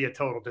season's going to be a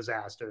total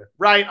disaster,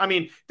 right? I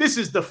mean, this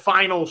is the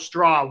final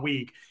straw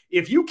week.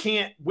 If you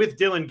can't, with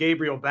Dylan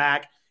Gabriel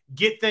back,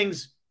 get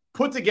things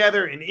put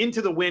together and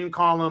into the win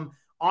column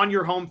on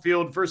your home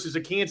field versus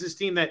a Kansas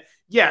team that,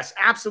 yes,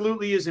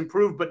 absolutely is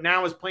improved, but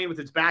now is playing with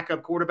its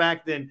backup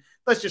quarterback, then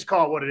let's just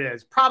call it what it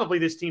is. Probably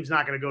this team's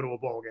not going to go to a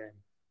bowl game.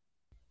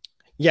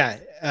 Yeah,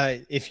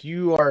 if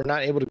you are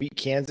not able to beat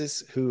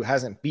Kansas, who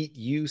hasn't beat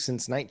you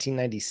since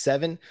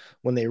 1997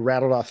 when they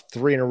rattled off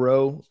 3 in a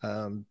row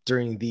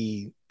during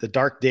the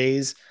dark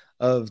days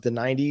of the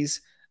 90s,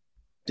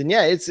 then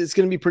yeah, it's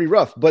going to be pretty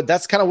rough. But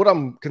that's kind of what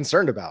I'm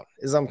concerned about.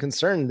 I'm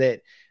concerned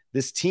that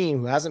this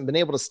team, who hasn't been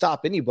able to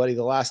stop anybody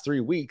the last 3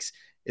 weeks,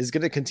 is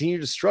going to continue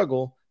to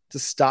struggle to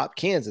stop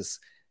Kansas.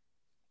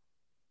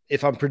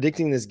 If I'm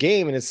predicting this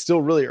game, and it's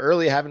still really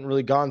early, I haven't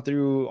really gone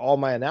through all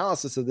my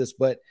analysis of this,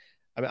 but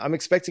I'm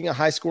expecting a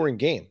high-scoring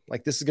game.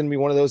 Like, this is going to be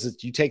one of those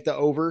that you take the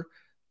over,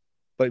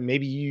 but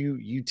maybe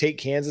you take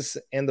Kansas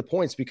and the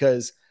points,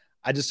 because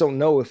I just don't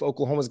know if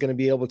Oklahoma is going to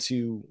be able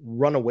to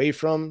run away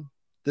from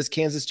this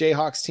Kansas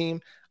Jayhawks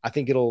team. I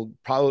think it'll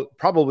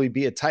probably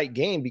be a tight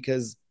game,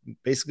 because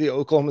basically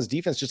Oklahoma's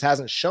defense just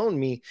hasn't shown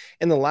me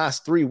in the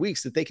last 3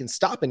 weeks that they can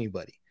stop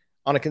anybody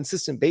on a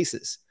consistent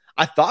basis.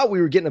 I thought we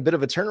were getting a bit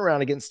of a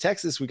turnaround against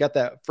Texas. We got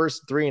that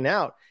first 3 and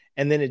out,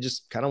 and then it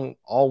just kind of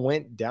all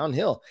went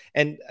downhill.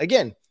 And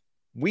again,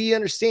 we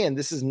understand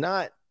this is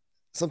not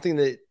something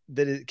that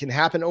it can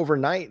happen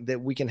overnight,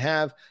 that we can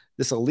have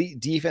this elite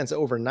defense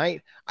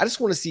overnight. I just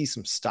want to see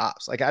some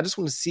stops. Like, I just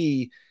want to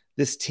see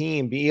this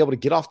team be able to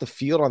get off the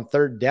field on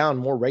 3rd down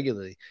more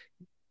regularly.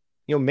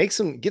 Get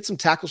some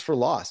tackles for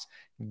loss,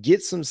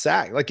 get some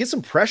sack, get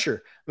some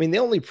pressure. I mean, they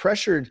only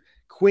pressured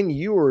Quinn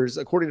Ewers,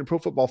 according to Pro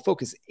Football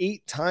Focus,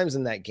 8 times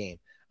in that game.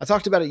 I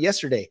talked about it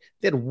yesterday.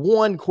 They had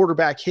 1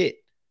 quarterback hit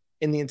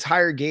in the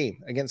entire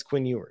game against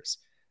Quinn Ewers.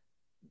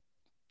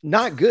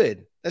 Not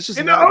good. That's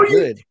just not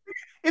good.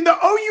 In the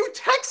OU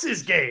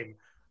Texas game,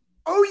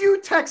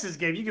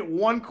 you get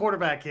 1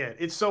 quarterback hit.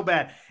 It's so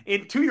bad.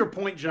 And to your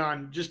point,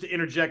 John, just to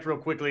interject real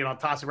quickly, and I'll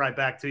toss it right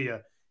back to you.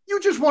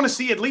 You just want to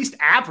see at least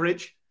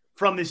average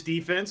from this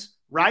defense,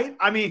 right?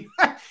 I mean,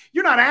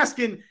 you're not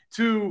asking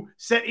to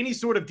set any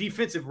sort of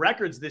defensive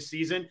records this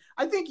season.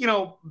 I think,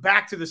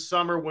 back to the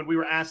summer when we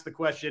were asked the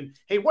question,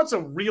 hey, what's a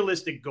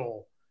realistic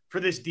goal for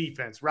this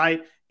defense,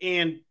 right?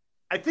 And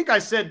I think I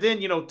said then,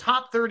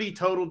 top 30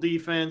 total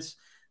defense,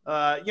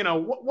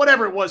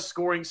 whatever it was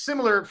scoring,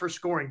 similar for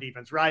scoring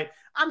defense, right?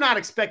 I'm not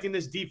expecting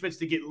this defense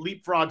to get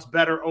leapfrogs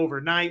better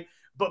overnight,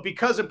 but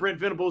because of Brent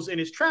Venables and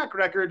his track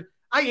record,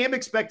 I am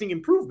expecting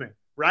improvement,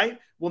 right?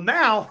 Well,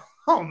 now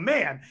Oh,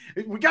 man,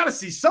 we got to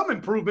see some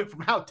improvement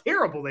from how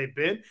terrible they've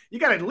been. You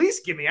got to at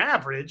least give me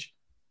average.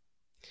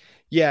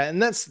 Yeah,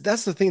 and that's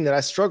the thing that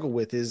I struggle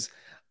with is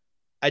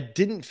I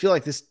didn't feel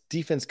like this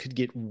defense could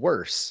get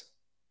worse.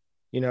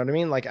 You know what I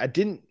mean? Like I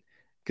didn't,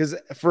 because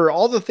for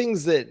all the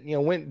things that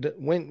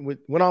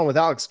went on with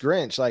Alex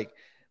Grinch, like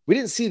we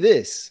didn't see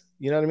this.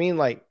 You know what I mean?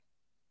 Like,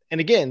 and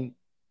again,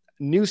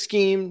 new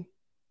scheme,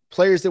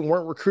 players that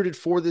weren't recruited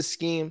for this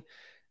scheme,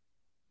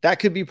 that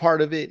could be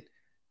part of it.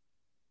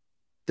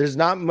 There's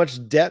not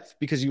much depth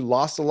because you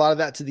lost a lot of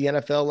that to the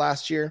NFL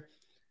last year.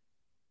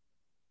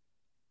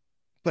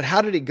 But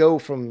how did it go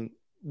from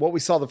what we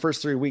saw the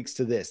first 3 weeks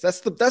to this? That's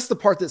the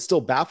part that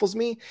still baffles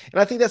me. And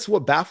I think that's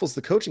what baffles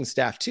the coaching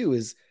staff too,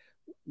 is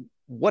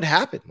what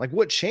happened? Like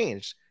what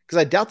changed? Because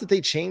I doubt that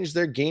they changed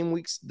their game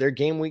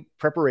week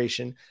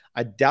preparation.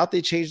 I doubt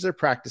they changed their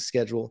practice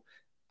schedule.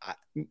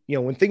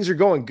 When things are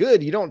going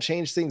good, you don't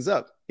change things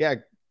up. Yeah.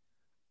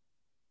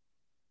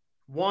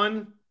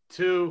 1,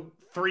 2,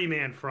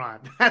 3-man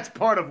front. That's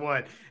part of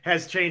what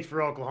has changed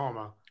for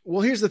Oklahoma.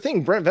 Well, here's the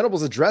thing. Brent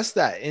Venables addressed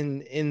that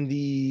in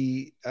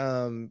the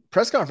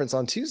press conference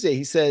on Tuesday.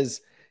 He says,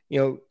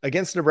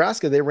 against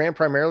Nebraska, they ran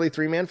primarily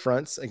 3-man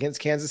fronts. Against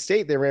Kansas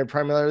State, they ran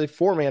primarily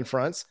 4-man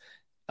fronts.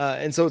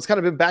 And so it's kind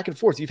of been back and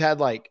forth. You've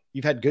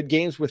had good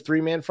games with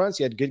 3-man fronts.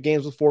 You had good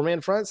games with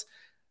 4-man fronts,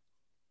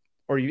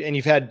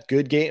 you've had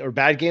good game or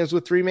bad games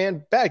with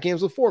 3-man, bad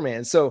games with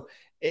 4-man. So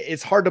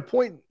it's hard to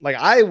point. Like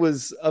I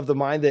was of the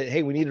mind that,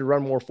 hey, we need to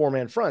run more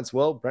 4-man fronts.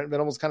 Well, Brent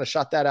Venables kind of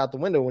shot that out the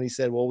window when he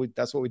said, well,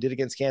 that's what we did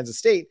against Kansas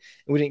State,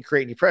 and we didn't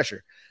create any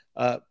pressure,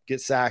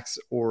 get sacks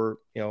or,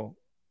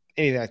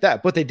 anything like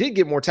that. But they did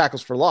get more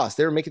tackles for loss.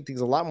 They were making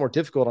things a lot more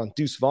difficult on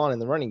Deuce Vaughn in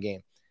the running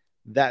game.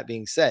 That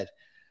being said,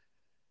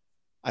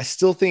 I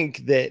still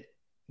think that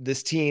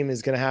this team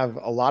is going to have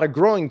a lot of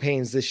growing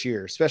pains this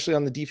year, especially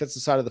on the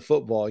defensive side of the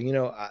football.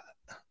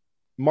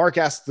 Mark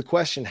asked the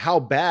question, how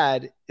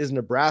bad is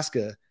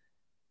Nebraska?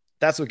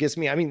 That's what gets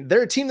me. I mean,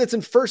 they're a team that's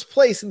in first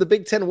place in the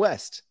Big Ten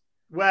West.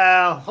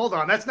 Well, hold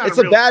on. That's not it's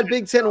a bad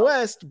Big Ten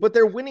West, but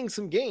they're winning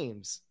some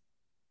games.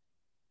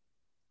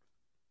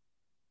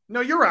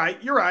 No, you're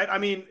right. You're right. I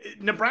mean,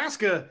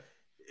 Nebraska,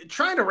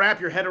 trying to wrap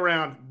your head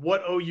around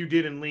what OU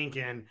did in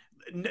Lincoln.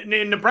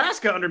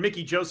 Nebraska under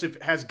Mickey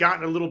Joseph has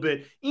gotten a little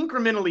bit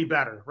incrementally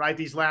better, right?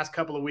 These last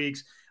couple of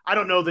weeks. I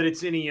don't know that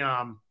it's any,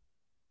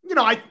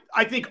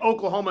 I think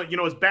Oklahoma,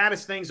 as bad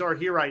as things are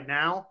here right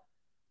now,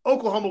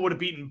 Oklahoma would have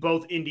beaten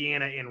both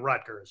Indiana and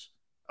Rutgers.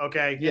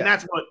 Okay. Yeah. And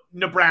that's what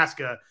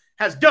Nebraska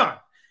has done.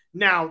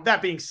 Now,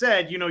 that being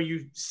said,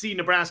 you see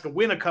Nebraska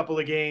win a couple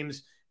of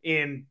games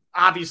and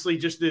obviously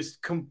just this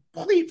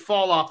complete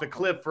fall off the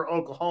cliff for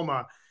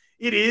Oklahoma.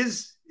 It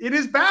is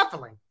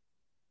baffling.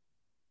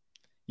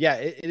 Yeah,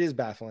 it is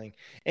baffling.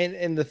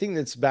 And the thing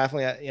that's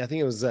baffling, I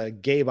think it was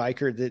Gabe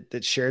Eichert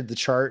that shared the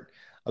chart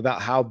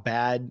about how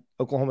bad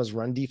Oklahoma's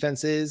run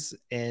defense is.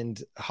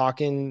 And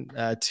Hawken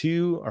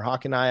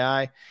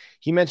II,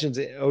 he mentions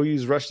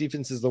OU's rush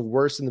defense is the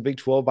worst in the Big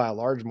 12 by a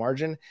large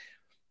margin.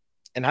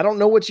 And I don't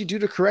know what you do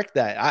to correct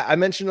that. I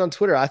mentioned on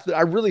Twitter,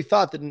 I really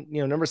thought that,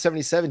 number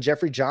 77,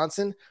 Jeffrey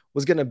Johnson,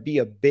 was going to be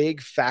a big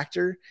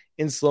factor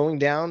in slowing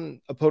down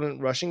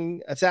opponent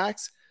rushing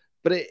attacks.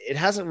 But it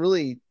hasn't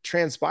really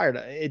transpired.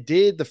 It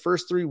did the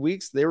first 3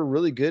 weeks. They were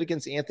really good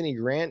against Anthony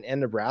Grant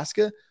and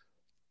Nebraska.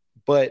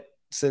 But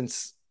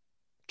since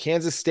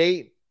Kansas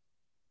State,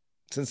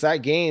 since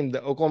that game,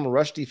 the Oklahoma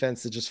rush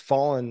defense has just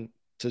fallen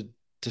to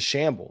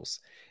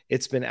shambles.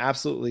 It's been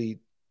absolutely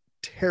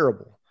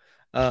terrible.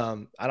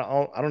 I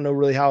don't know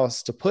really how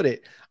else to put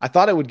it. I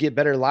thought it would get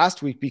better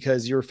last week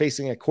because you're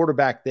facing a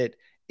quarterback that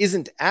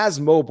isn't as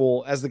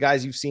mobile as the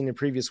guys you've seen in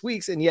previous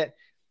weeks. And yet,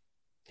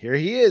 here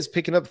he is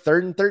picking up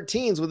 3rd and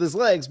 13s with his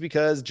legs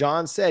because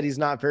John said he's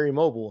not very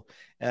mobile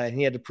and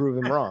he had to prove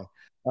him wrong.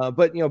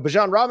 But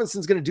Bijan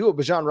Robinson's going to do what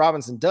Bijan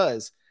Robinson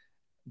does,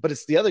 but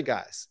it's the other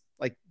guys.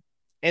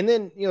 And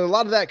then, a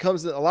lot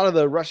of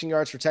the rushing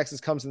yards for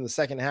Texas comes in the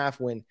second half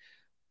when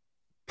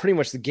pretty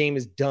much the game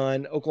is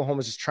done.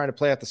 Oklahoma's just trying to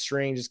play out the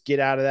string, just get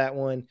out of that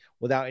one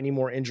without any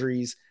more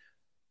injuries.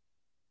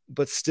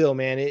 But still,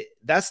 man,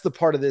 that's the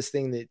part of this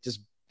thing that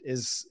just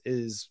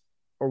is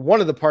or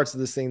one of the parts of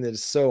this thing that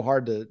is so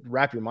hard to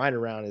wrap your mind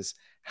around is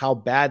how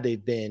bad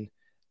they've been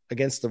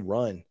against the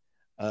run.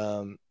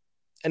 And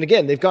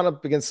again, they've gone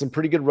up against some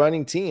pretty good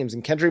running teams.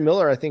 And Kendre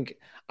Miller, I think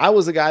I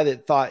was a guy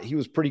that thought he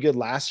was pretty good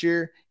last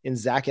year in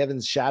Zach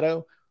Evans'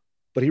 shadow,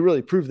 but he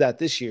really proved that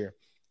this year.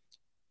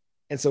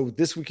 And so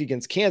this week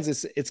against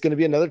Kansas, it's going to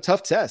be another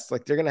tough test.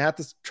 They're going to have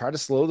to try to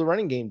slow the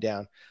running game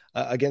down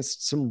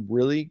against some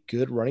really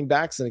good running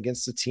backs and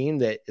against a team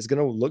that is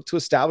going to look to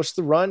establish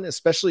the run,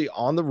 especially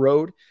on the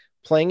road,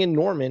 playing in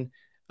Norman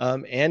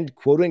and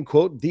quote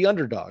unquote, the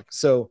underdog.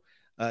 So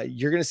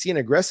you're going to see an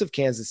aggressive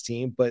Kansas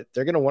team, but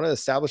they're going to want to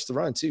establish the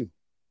run too.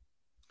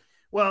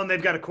 Well, and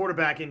they've got a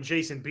quarterback in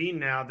Jason Bean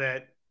now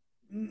that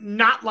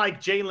not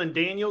like Jalen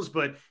Daniels,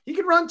 but he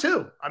can run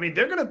too. I mean,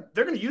 they're going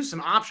to use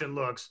some option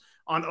looks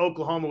on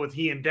Oklahoma with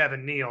he and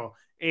Devin Neal.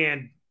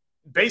 And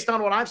based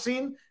on what I've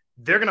seen,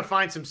 they're going to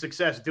find some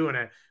success doing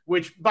it,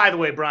 which, by the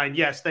way, Brian,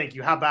 yes, thank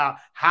you.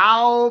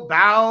 How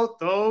about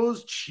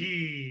those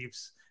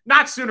Chiefs?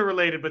 Not Sooner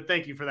related, but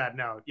thank you for that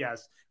note.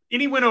 Yes.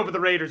 Any win over the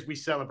Raiders, we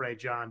celebrate,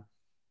 John.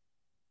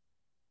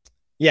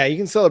 Yeah, you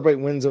can celebrate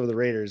wins over the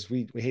Raiders.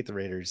 We hate the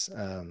Raiders,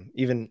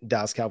 even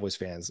Dallas Cowboys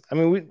fans. I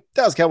mean,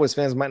 Dallas Cowboys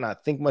fans might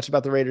not think much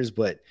about the Raiders,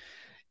 but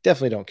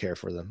definitely don't care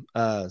for them,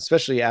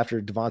 especially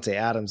after Devontae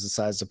Adams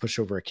decides to push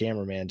over a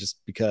cameraman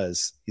just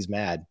because he's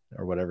mad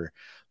or whatever.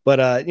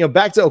 But,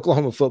 back to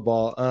Oklahoma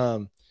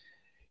football.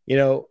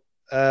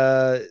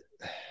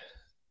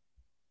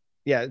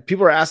 Yeah,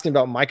 people are asking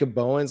about Micah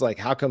Bowens, like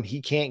how come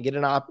he can't get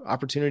an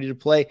opportunity to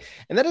play?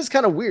 And that is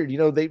kind of weird.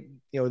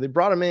 They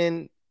brought him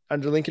in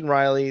under Lincoln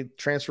Riley,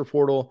 transfer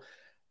portal.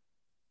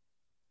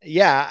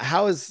 Yeah,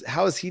 how is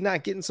he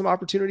not getting some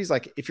opportunities?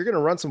 Like if you're going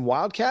to run some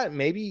Wildcat,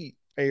 maybe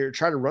you're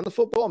trying to run the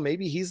football,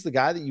 maybe he's the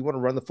guy that you want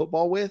to run the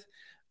football with.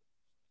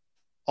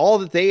 All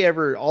that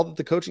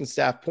the coaching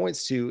staff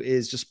points to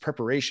is just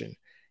preparation.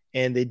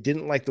 And they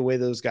didn't like the way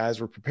those guys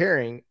were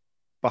preparing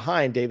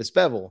behind Davis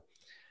Beville.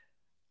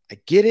 I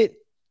get it.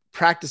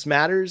 Practice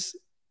matters,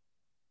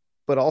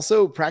 but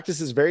also practice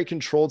is very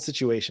controlled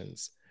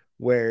situations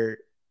where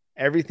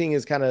everything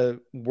is kind of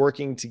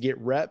working to get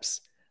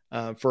reps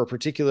for a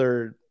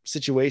particular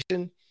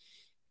situation.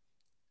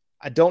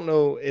 I don't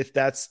know if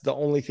that's the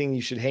only thing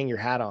you should hang your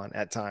hat on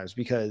at times,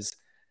 because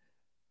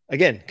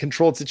again,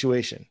 controlled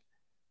situation.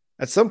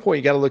 At some point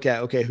you got to look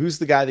at, okay, who's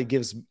the guy that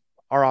gives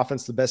our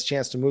offense the best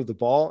chance to move the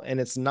ball? And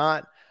it's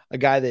not a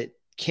guy that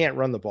can't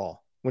run the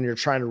ball when you're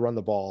trying to run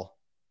the ball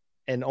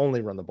and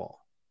only run the ball.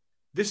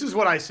 This is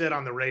what I said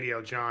on the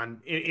radio,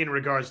 John, in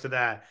regards to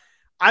that.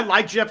 I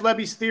like Jeff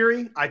Lebby's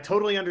theory. I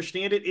totally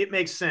understand it. It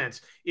makes sense.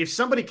 If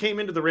somebody came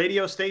into the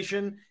radio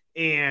station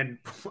and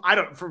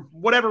for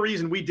whatever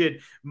reason, we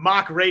did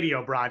mock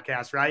radio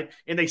broadcasts, right?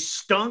 And they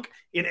stunk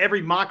in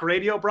every mock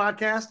radio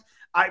broadcast,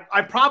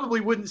 I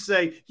probably wouldn't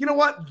say, you know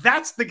what,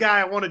 that's the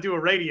guy I want to do a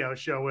radio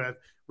show with,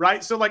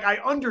 right? So like, I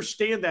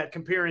understand that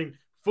comparing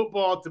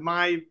football to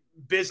my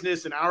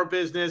business and our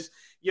business,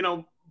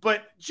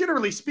 but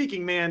generally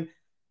speaking, man,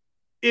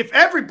 if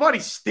everybody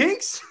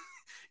stinks,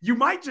 you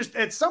might just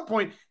at some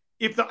point,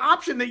 if the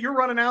option that you're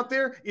running out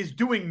there is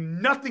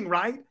doing nothing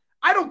right,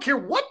 I don't care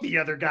what the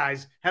other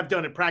guys have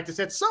done in practice.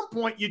 At some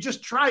point, you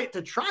just try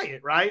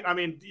it, right? I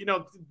mean,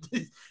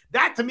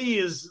 that to me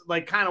is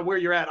like kind of where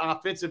you're at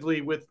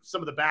offensively with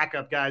some of the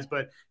backup guys,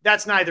 but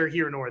that's neither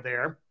here nor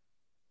there.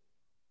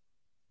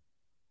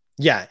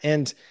 Yeah,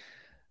 and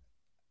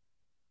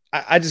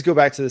I just go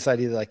back to this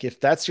idea that, like, if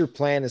that's your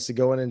plan is to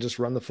go in and just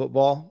run the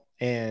football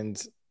and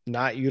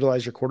not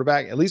utilize your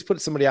quarterback, at least put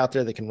somebody out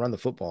there that can run the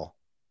football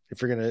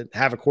if you're going to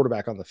have a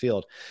quarterback on the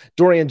field.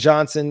 Dorian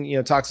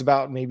Johnson, talks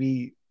about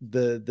maybe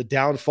the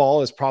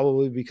downfall is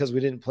probably because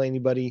we didn't play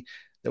anybody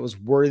that was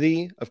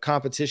worthy of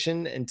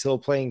competition until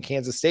playing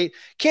Kansas State.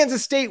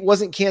 Kansas State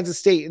wasn't Kansas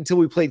State until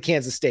we played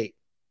Kansas State.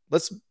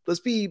 Let's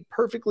be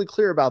perfectly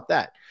clear about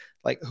that.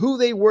 Like, who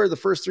they were the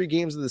first 3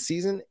 games of the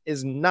season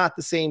is not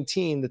the same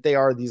team that they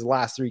are these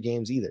last 3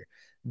 games either.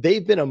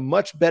 They've been a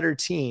much better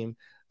team,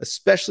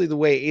 especially the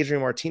way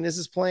Adrian Martinez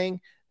is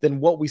playing, than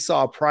what we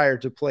saw prior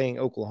to playing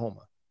Oklahoma.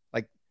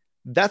 Like,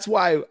 that's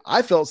why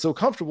I felt so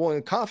comfortable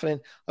and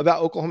confident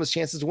about Oklahoma's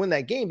chances to win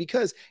that game,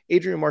 because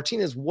Adrian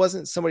Martinez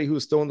wasn't somebody who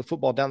was throwing the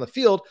football down the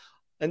field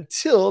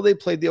until they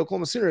played the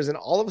Oklahoma Sooners. And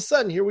all of a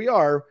sudden, here we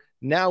are.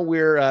 Now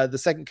we're the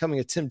second coming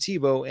of Tim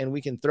Tebow, and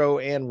we can throw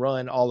and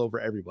run all over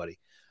everybody.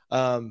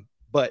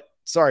 But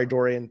sorry,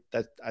 Dorian,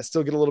 that I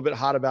still get a little bit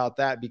hot about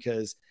that,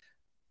 because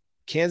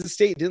Kansas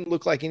State didn't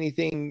look like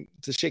anything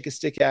to shake a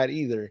stick at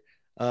either.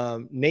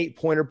 Nate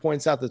Pointer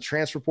points out the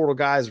transfer portal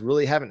guys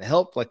really haven't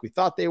helped like we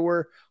thought they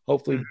were.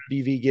 Hopefully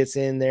BV gets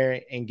in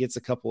there and gets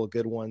a couple of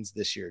good ones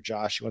this year.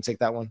 Josh, you want to take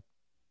that one?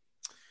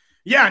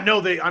 Yeah,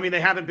 no, they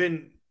haven't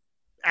been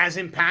as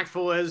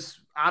impactful as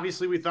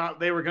obviously we thought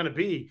they were going to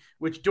be,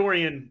 which,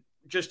 Dorian,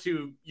 just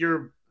to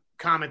your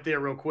comment there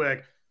real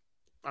quick,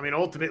 I mean,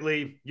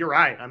 ultimately, you're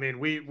right. I mean,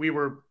 we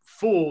were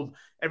fooled.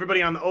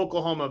 Everybody on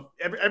the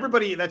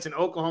everybody that's an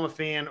Oklahoma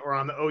fan or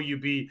on the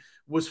OUB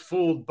was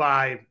fooled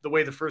by the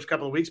way the first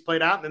couple of weeks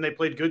played out. And then they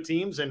played good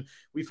teams. And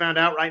we found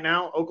out right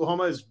now,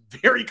 Oklahoma is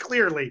very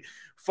clearly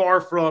far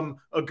from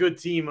a good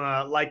team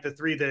like the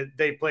 3 that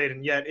they played.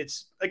 And yet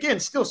it's, again,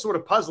 still sort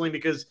of puzzling,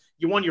 because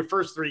you won your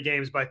first 3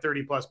 games by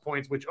 30-plus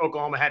points, which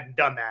Oklahoma hadn't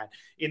done that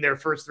in their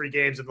first 3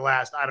 games in the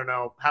last, I don't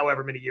know,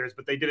 however many years,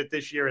 but they did it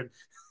this year. And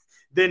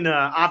then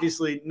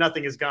obviously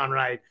nothing has gone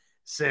right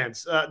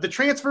since. The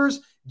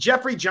transfers,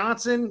 Jeffrey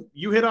Johnson,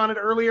 you hit on it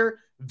earlier,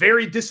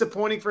 very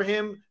disappointing for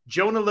him.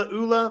 Jonah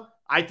Laula,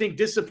 I think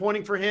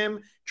disappointing for him.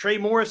 Trey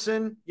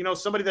Morrison,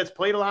 somebody that's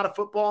played a lot of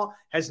football,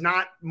 has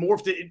not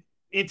morphed it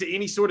into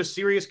any sort of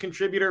serious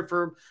contributor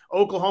for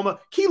Oklahoma.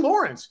 Key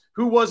Lawrence,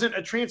 who wasn't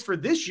a transfer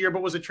this year,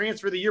 but was a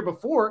transfer the year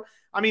before.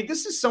 I mean,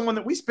 this is someone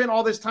that we spent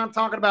all this time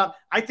talking about.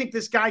 I think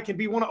this guy can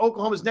be one of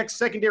Oklahoma's next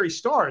secondary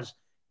stars.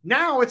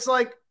 Now it's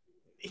like,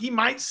 he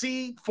might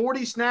see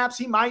 40 snaps.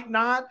 He might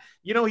not.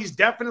 He's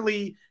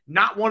definitely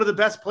not one of the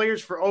best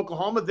players for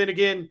Oklahoma. Then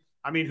again,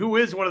 I mean, who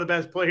is one of the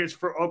best players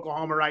for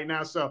Oklahoma right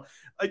now? So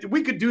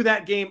we could do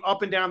that game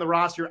up and down the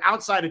roster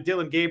outside of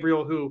Dillon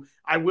Gabriel, who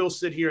I will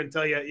sit here and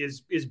tell you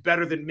is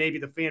better than maybe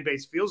the fan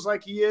base feels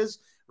like he is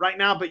right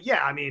now. But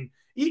yeah, I mean,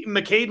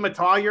 McCade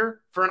Mettauer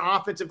for an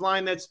offensive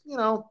line that's,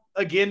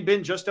 again,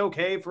 been just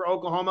okay for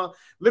Oklahoma.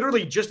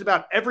 Literally just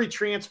about every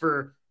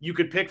transfer you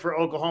could pick for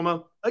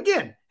Oklahoma,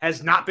 again,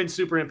 has not been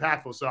super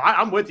impactful. So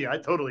I'm with you. I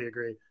totally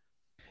agree.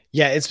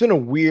 Yeah, it's been a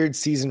weird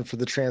season for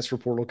the transfer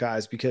portal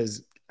guys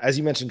because, as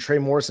you mentioned, Trey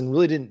Morrison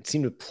really didn't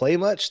seem to play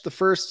much the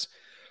first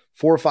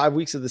 4 or 5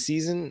 weeks of the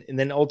season. And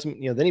then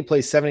ultimately, then he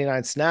plays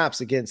 79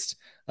 snaps against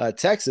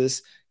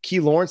Texas.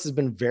 Key Lawrence has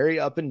been very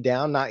up and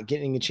down, not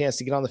getting a chance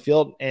to get on the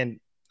field. And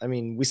I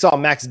mean, we saw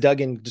Max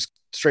Duggan just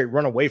straight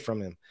run away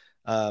from him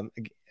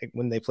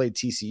when they played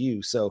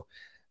TCU. So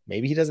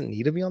maybe he doesn't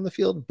need to be on the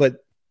field.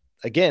 But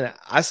again,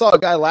 I saw a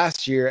guy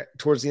last year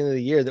towards the end of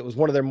the year that was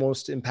one of their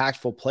most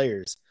impactful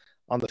players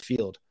on the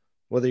field,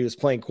 whether he was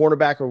playing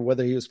cornerback or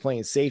whether he was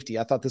playing safety.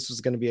 I thought this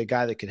was going to be a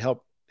guy that could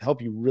help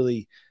you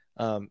really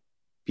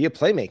be a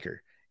playmaker.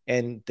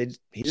 And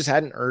he just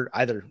hadn't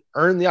either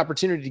earned the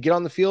opportunity to get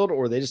on the field,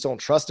 or they just don't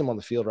trust him on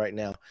the field right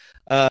now.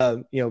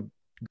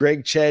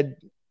 Greg Ched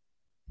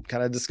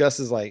kind of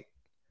discusses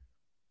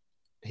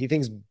he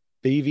thinks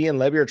BV and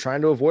Lebby are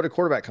trying to avoid a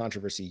quarterback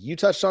controversy. You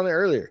touched on it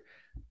earlier.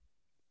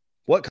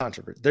 What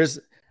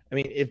controversy?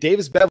 If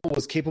Davis Beville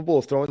was capable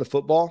of throwing the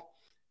football,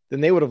 then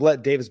they would have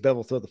let Davis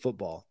Beville throw the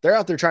football. They're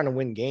out there trying to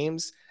win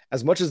games.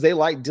 As much as they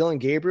like Dillon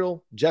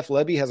Gabriel, Jeff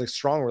Lebby has a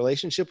strong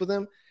relationship with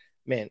him.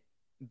 Man,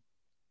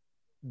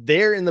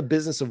 they're in the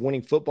business of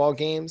winning football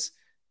games,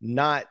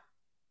 not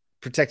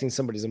protecting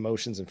somebody's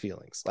emotions and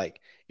feelings.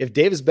 Like, if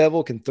Davis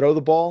Beville can throw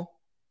the ball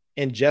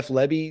and Jeff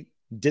Lebby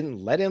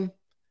didn't let him,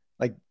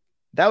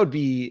 that would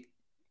be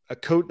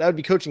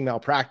coaching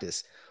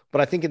malpractice. But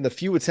I think in the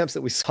few attempts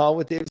that we saw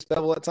with Davis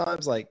Beville at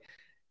times,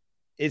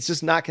 it's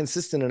just not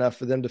consistent enough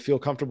for them to feel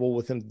comfortable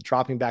with him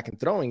dropping back and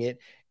throwing it.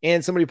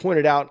 And somebody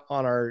pointed out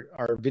on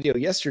our video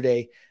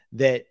yesterday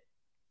that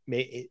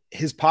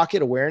his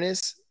pocket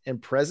awareness and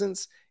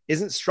presence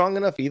isn't strong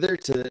enough either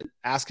to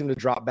ask him to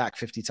drop back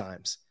 50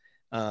 times.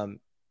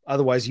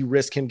 Otherwise you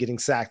risk him getting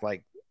sacked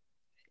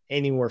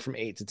anywhere from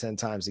 8 to 10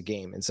 times a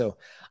game. And so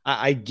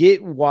I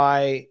get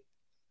why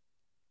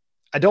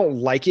I don't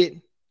like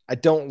it. I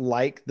don't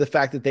like the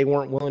fact that they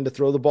weren't willing to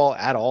throw the ball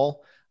at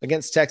all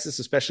against Texas,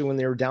 especially when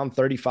they were down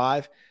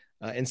 35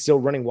 and still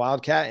running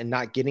Wildcat and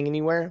not getting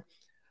anywhere.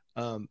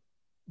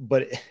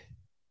 But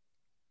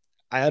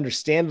I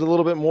understand it a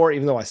little bit more,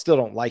 even though I still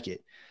don't like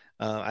it.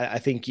 I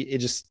think it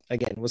just,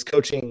 again, was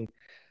coaching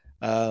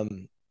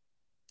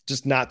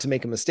just not to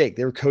make a mistake.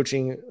 They were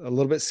coaching a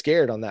little bit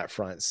scared on that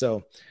front.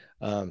 So,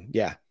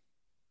 yeah.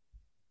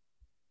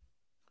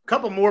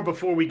 Couple more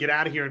before we get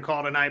out of here and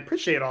call tonight.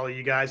 Appreciate all of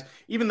you guys.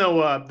 Even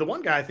though the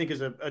one guy I think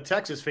is a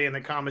Texas fan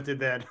that commented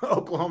that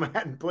Oklahoma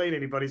hadn't played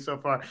anybody so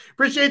far.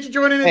 Appreciate you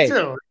joining in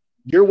too.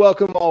 You're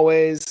welcome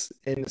always,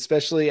 and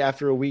especially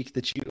after a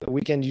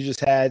weekend you just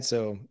had.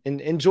 So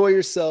enjoy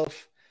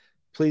yourself.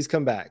 Please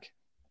come back.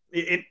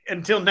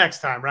 Until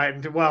next time,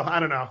 right? Well, I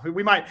don't know.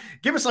 We might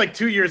give us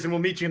 2 years and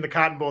we'll meet you in the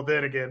Cotton Bowl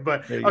then again.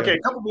 But okay, a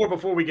couple more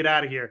before we get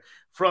out of here.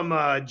 From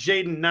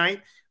Jaden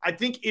Knight. I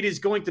think it is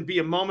going to be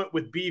a moment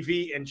with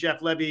BV and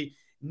Jeff Lebby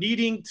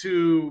needing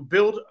to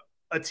build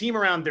a team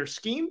around their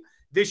scheme.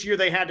 This year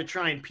they had to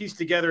try and piece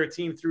together a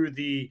team through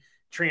the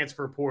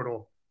transfer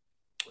portal.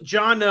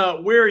 John,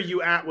 where are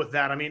you at with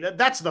that? I mean,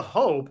 that's the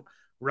hope,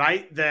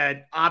 right?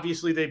 That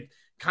obviously they've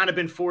kind of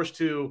been forced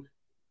to,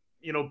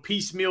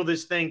 piecemeal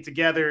this thing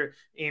together,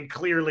 and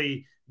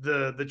clearly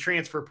the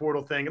transfer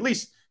portal thing, at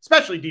least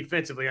especially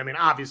defensively,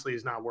 obviously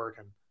is not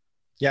working.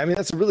 Yeah,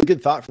 that's a really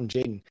good thought from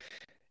Jaden.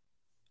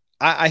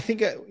 I think,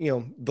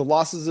 the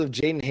losses of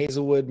Jaden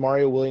Hazelwood,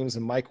 Mario Williams,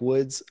 and Mike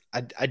Woods,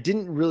 I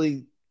didn't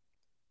really,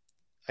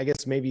 I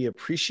guess, maybe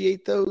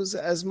appreciate those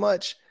as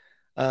much.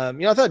 I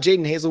thought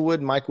Jaden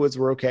Hazelwood and Mike Woods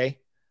were okay.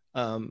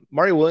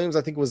 Mario Williams,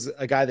 I think, was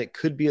a guy that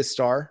could be a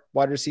star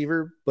wide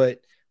receiver, but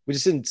we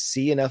just didn't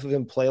see enough of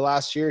him play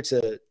last year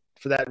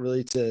for that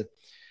really to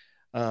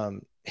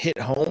hit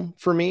home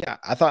for me.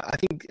 I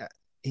think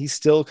he's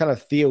still kind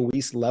of Theo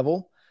Weiss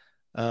level.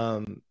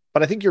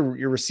 But I think your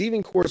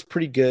receiving core is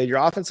pretty good. Your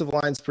offensive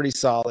line is pretty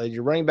solid.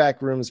 Your running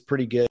back room is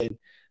pretty good.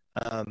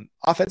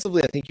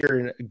 Offensively, I think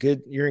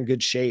you're in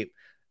good shape.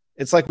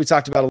 It's like we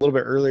talked about a little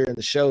bit earlier in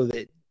the show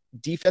that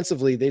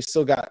defensively they've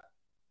still got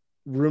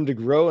room to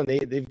grow, and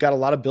they've got a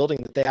lot of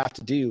building that they have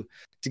to do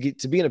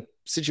to be in a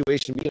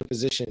situation, be in a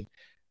position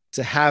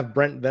to have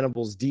Brent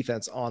Venables'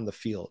 defense on the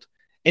field.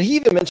 And he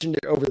even mentioned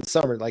it over the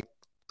summer,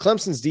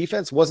 Clemson's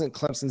defense wasn't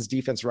Clemson's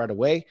defense right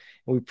away,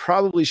 and we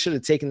probably should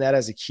have taken that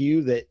as a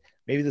cue that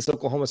maybe this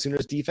Oklahoma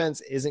Sooners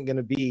defense isn't going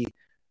to be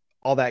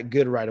all that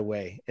good right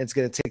away. It's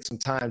going to take some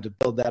time to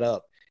build that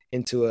up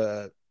into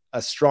a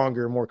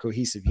stronger, more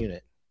cohesive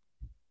unit.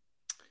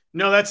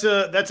 No, that's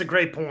a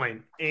great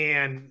point.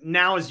 And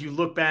now as you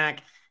look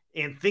back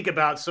and think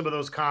about some of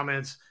those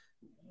comments,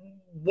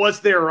 was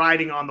there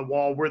writing on the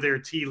wall? Were there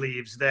tea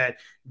leaves that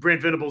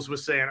Brent Venables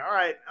was saying, all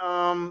right,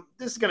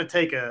 this is going to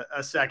take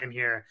a second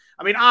here?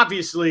 I mean,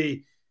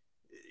 obviously,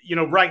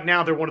 right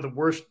now they're one of the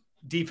worst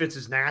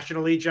defenses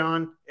nationally,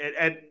 John.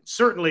 And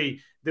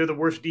certainly they're the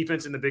worst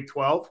defense in the Big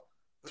 12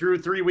 through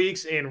 3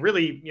 weeks. And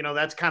really,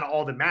 that's kind of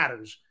all that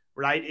matters,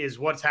 right, is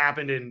what's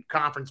happened in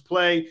conference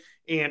play.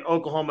 And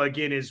Oklahoma,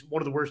 again, is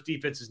one of the worst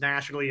defenses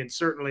nationally and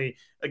certainly,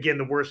 again,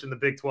 the worst in the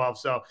Big 12.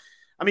 So,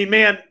 I mean,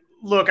 man,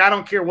 look, I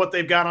don't care what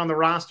they've got on the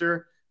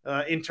roster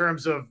in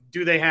terms of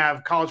do they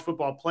have college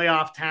football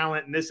playoff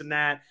talent and this and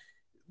that.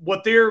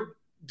 What they're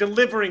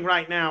delivering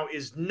right now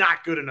is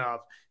not good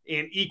enough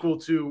and equal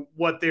to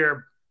what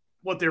they're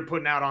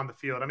putting out on the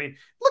field. I mean,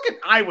 look at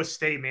Iowa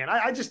State, man.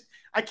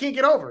 I can't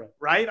get over it,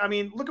 right? I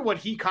mean, look at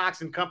what Cox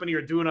and company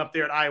are doing up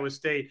there at Iowa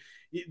State.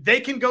 They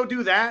can go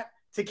do that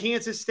to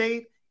Kansas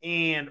State,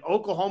 and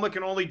Oklahoma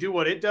can only do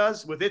what it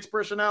does with its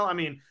personnel. I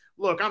mean,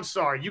 look, I'm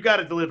sorry. You got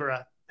to deliver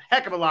a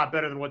heck of a lot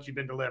better than what you've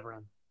been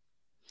delivering.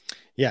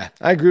 Yeah,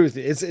 I agree with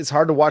you. It's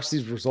hard to watch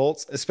these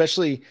results,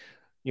 especially,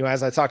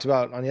 as I talked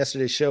about on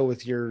yesterday's show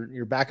with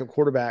your backup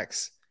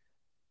quarterbacks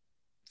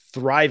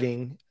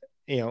thriving,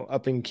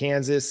 up in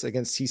Kansas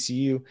against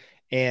TCU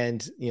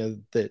and,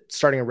 the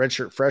starting a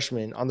redshirt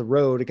freshman on the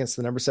road against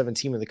the number 7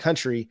 team in the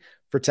country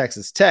for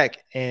Texas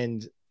Tech,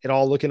 and it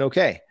all looking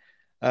okay.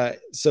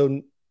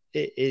 So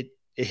it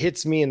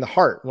hits me in the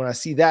heart when I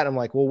see that. I'm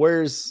like, well,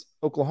 where's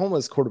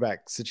Oklahoma's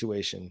quarterback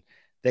situation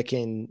that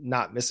can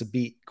not miss a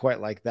beat quite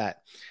like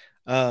that?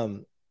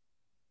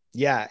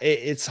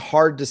 It's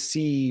hard to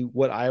see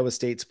what Iowa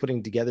State's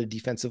putting together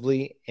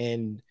defensively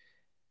and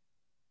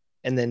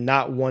then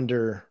not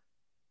wonder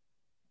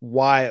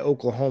why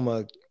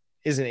Oklahoma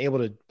isn't able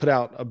to put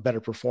out a better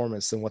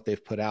performance than what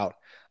they've put out.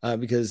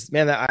 Because,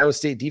 man, that Iowa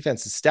State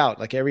defense is stout.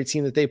 Like every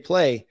team that they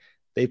play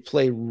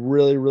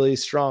really, really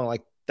strong.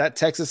 Like that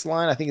Texas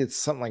line, I think it's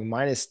something like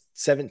minus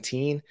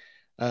 17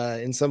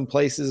 in some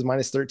places,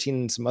 minus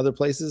 13 in some other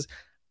places.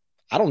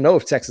 I don't know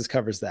if Texas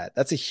covers that.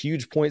 That's a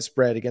huge point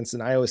spread against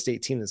an Iowa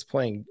State team that's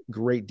playing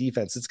great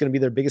defense. It's going to be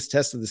their biggest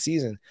test of the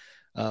season.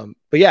 But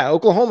yeah,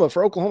 Oklahoma,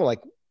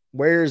 like,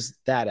 where's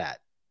that at?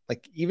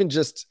 Like even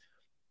just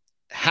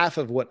half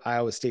of what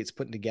Iowa State's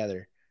putting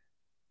together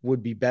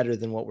would be better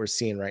than what we're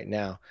seeing right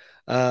now.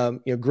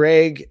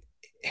 Greg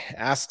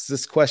asks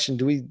this question: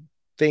 do we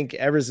think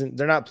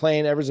they're not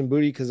playing Evers and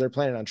Booty because they're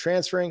planning on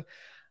transferring?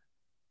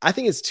 I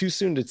think it's too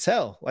soon to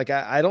tell. Like,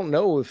 I don't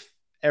know if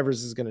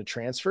Evers is going to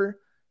transfer.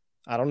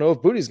 I don't know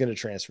if Booty's going to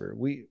transfer.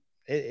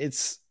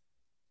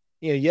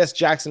 Yes,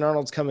 Jackson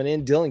Arnold's coming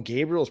in. Dylan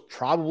Gabriel's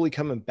probably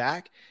coming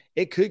back.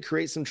 It could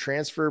create some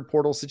transfer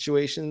portal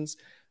situations,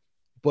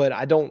 but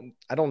I don't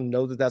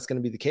know that that's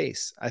going to be the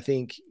case. I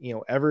think,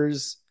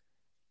 Evers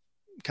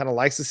kind of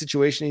likes the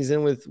situation he's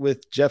in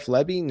with Jeff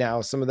Lebby. Now,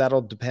 some of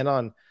that'll depend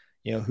on,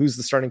 who's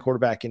the starting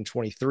quarterback in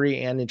 23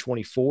 and in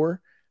 24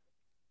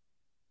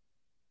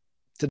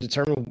 to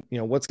determine,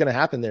 what's going to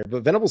happen there.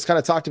 But Venables kind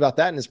of talked about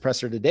that in his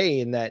presser today,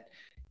 in that,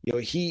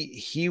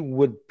 he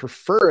would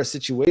prefer a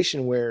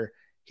situation where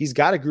he's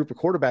got a group of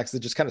quarterbacks that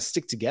just kind of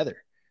stick together.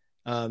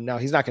 Now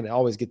he's not going to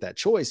always get that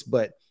choice,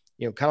 but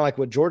kind of like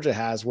what Georgia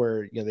has,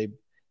 where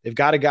they've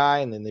got a guy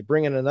and then they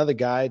bring in another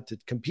guy to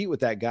compete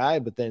with that guy,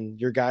 but then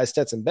your guy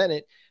Stetson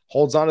Bennett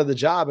holds on to the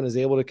job and is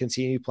able to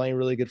continue playing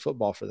really good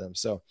football for them.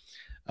 So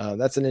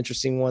that's an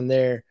interesting one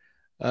there.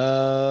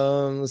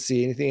 Let's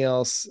see, anything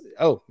else?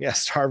 Oh yeah,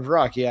 Starved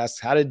Rock. He asked,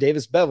 how did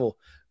Davis Beville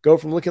go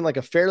from looking like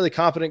a fairly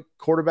competent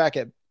quarterback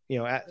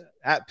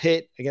at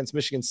Pitt against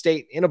Michigan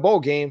State in a bowl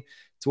game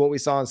to what we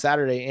saw on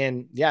Saturday?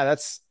 And yeah,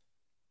 that's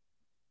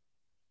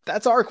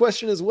our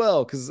question as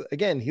well. Cause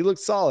again, he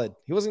looked solid.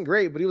 He wasn't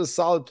great, but he was a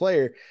solid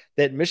player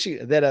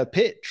that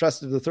Pitt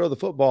trusted to throw the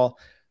football,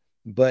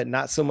 but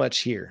not so much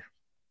here.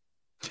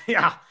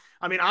 Yeah.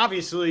 I mean,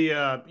 obviously,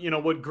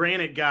 what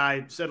Granite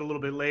guy said a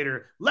little bit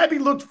later, Lebby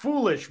looked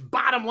foolish,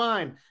 bottom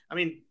line. I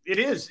mean,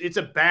 it's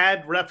a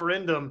bad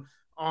referendum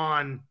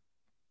on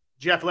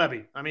Jeff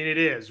Lebby. I mean, it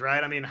is,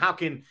 right? I mean, how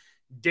can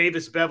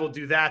Davis Beville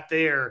do that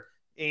there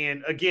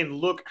and, again,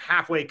 look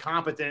halfway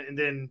competent, and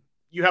then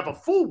you have a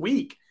full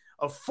week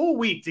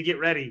to get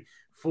ready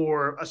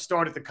for a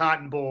start at the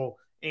Cotton Bowl,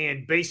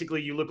 and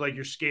basically you look like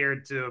you're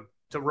scared to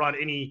run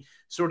any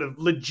sort of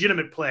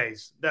legitimate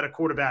plays that a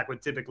quarterback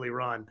would typically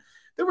run.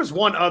 There was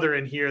one other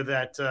in here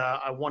that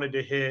I wanted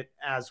to hit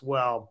as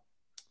well.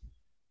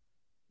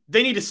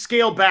 They need to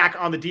scale back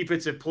on the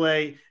defensive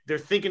play. They're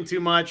thinking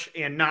too much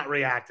and not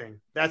reacting.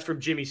 That's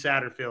from Jimmy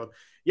Satterfield.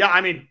 Yeah,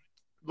 I mean,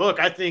 look,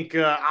 I think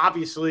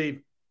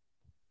obviously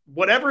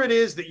whatever it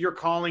is that you're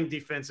calling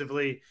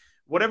defensively,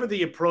 whatever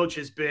the approach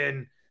has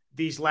been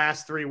these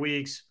last 3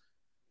 weeks,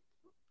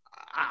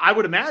 I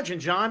would imagine,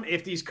 John,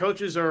 if these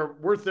coaches are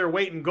worth their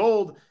weight in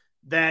gold,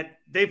 that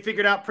they've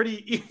figured out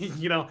pretty,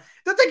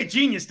 they'll take a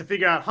genius to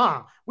figure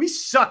out, we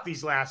suck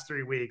these last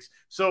 3 weeks.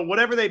 So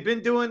whatever they've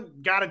been doing,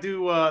 got to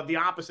do the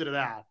opposite of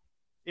that.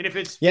 And if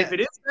it is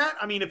that,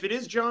 I mean, if it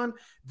is, John,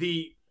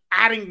 the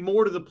adding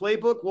more to the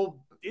playbook,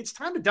 well, it's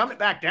time to dumb it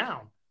back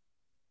down.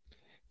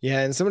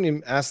 Yeah, and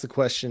somebody asked the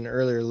question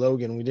earlier,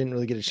 Logan. We didn't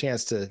really get a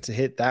chance to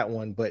hit that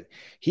one, but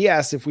he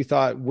asked if we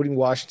thought Woody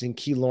Washington,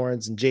 Key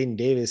Lawrence, and Jaden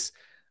Davis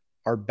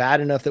are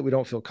bad enough that we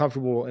don't feel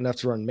comfortable enough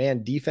to run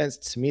man defense.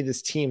 To me,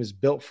 this team is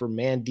built for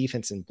man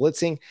defense and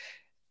blitzing.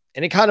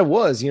 And it kind of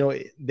was,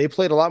 they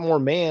played a lot more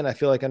man, I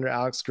feel like, under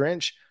Alex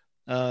Grinch.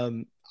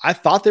 I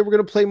thought they were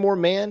going to play more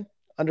man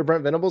under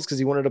Brent Venables because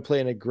he wanted to play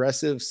an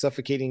aggressive,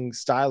 suffocating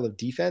style of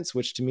defense,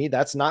 which to me,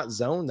 that's not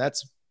zone.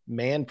 That's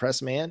man,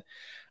 press man.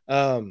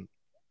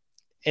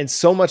 And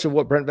so much of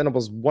what Brent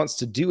Venables wants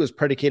to do is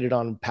predicated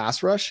on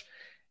pass rush.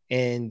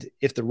 And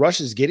if the rush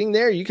is getting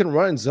there, you can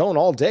run zone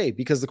all day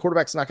because the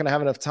quarterback's not going to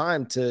have enough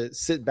time to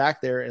sit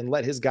back there and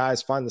let his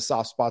guys find the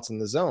soft spots in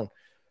the zone.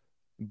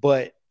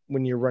 But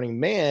when you're running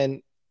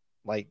man,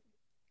 like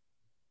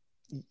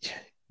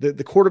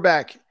the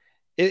quarterback,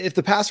 if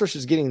the pass rush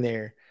is getting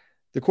there,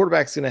 the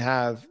quarterback's going to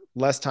have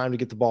less time to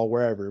get the ball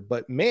wherever.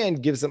 But man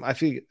gives them, I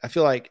feel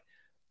like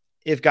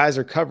if guys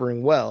are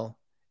covering well,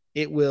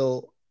 it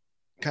will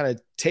kind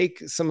of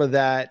take some of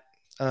that.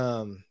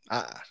 I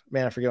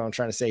forget what I'm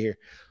trying to say here.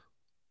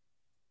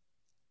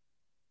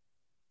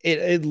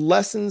 It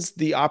lessens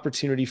the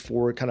opportunity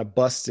for kind of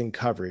busts in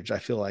coverage. I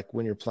feel like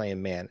when you're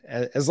playing man,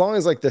 as long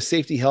as like the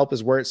safety help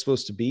is where it's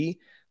supposed to be.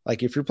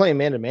 Like if you're playing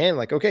man to man,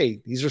 like, okay,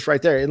 he's just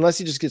right there, unless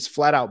he just gets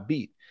flat out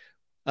beat.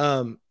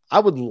 I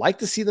would like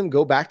to see them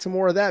go back to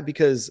more of that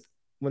because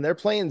when they're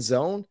playing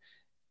zone,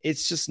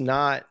 it's just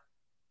not,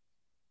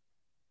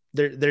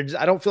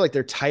 I don't feel like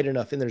they're tight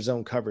enough in their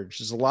zone coverage.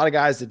 There's a lot of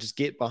guys that just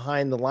get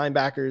behind the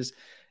linebackers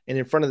and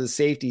in front of the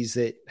safeties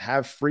that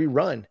have free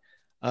run.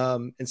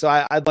 And so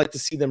I'd like to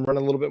see them run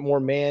a little bit more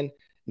man.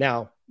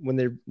 Now, when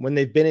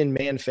they've been in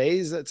man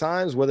phase at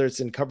times, whether it's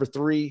in cover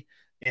 3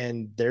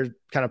 and they're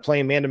kind of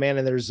playing man to man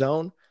in their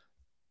zone,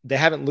 they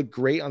haven't looked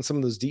great on some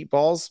of those deep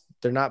balls.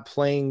 They're not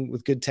playing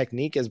with good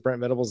technique, as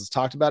Brent Venables has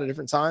talked about at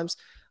different times.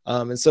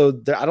 And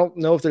so I don't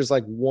know if there's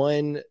like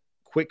one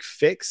quick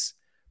fix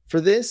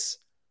for this,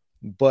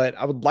 but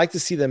I would like to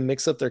see them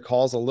mix up their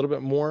calls a little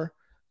bit more.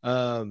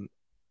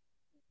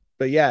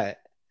 But yeah,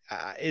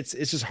 it's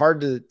just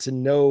hard to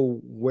know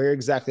where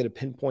exactly to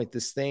pinpoint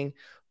this thing.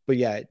 But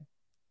yeah,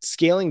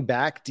 scaling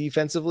back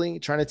defensively,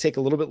 trying to take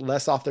a little bit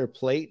less off their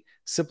plate,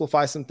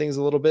 simplify some things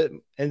a little bit,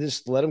 and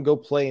just let them go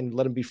play and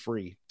let them be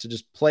free to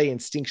just play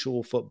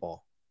instinctual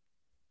football.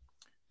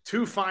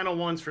 2 final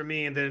ones for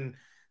me, and then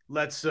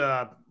let's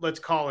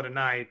call it a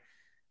night.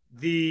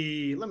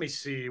 Let me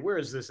see, where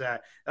is this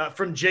at?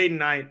 From Jaden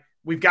Knight,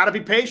 we've got to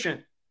be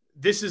patient.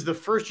 This is the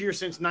first year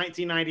since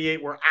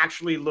 1998 we're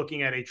actually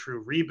looking at a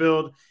true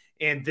rebuild.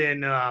 And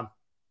then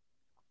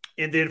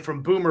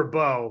from Boomer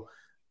Bo,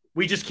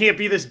 we just can't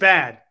be this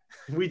bad.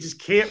 We just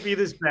can't be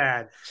this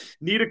bad.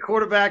 Need a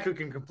quarterback who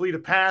can complete a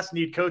pass.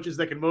 Need coaches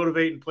that can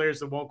motivate and players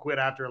that won't quit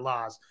after a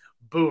loss.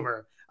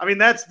 Boomer. I mean,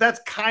 that's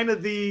kind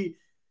of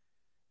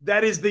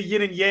that is the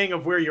yin and yang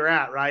of where you're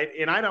at, right?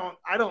 And I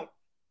don't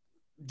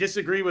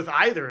disagree with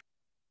either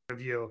of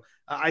you.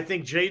 I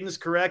think Jaden's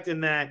correct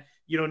in that,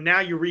 now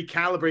you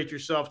recalibrate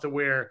yourself to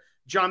where,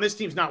 John, this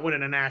team's not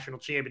winning a national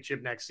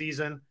championship next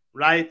season,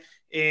 right?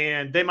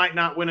 And they might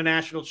not win a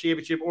national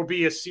championship or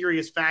be a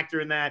serious factor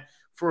in that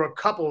for a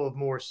couple of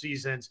more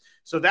seasons.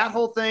 So that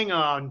whole thing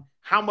on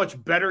how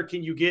much better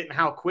can you get and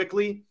how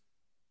quickly,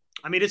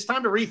 I mean, it's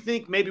time to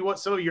rethink maybe what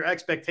some of your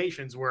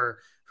expectations were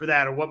for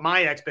that, or what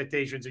my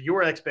expectations or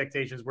your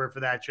expectations were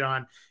for that,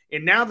 John.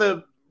 And now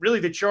the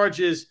charge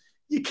is,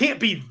 you can't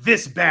be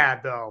this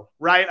bad, though,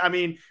 right? I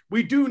mean,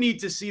 we do need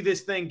to see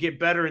this thing get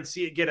better and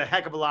see it get a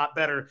heck of a lot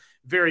better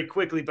very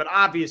quickly. But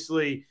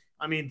obviously,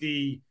 I mean,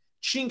 the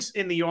chinks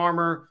in the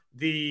armor,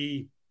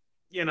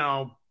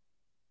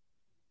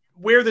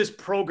 where this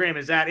program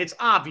is at, it's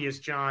obvious,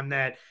 John,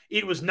 that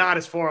it was not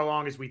as far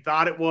along as we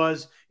thought it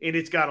was, and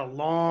it's got a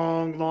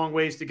long, long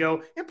ways to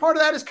go. And part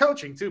of that is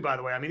coaching, too, by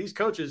the way. I mean, these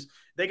coaches,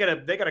 they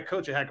gotta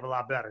coach a heck of a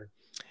lot better.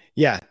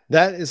 Yeah,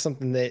 that is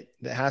something that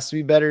has to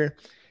be better.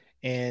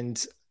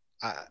 And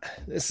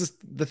this is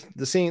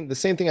the same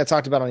thing I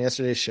talked about on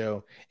yesterday's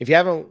show. If you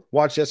haven't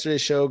watched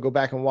yesterday's show, go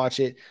back and watch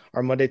it.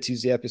 Our Monday,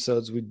 Tuesday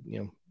episodes, we'd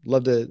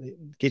love to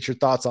get your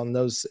thoughts on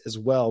those as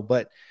well.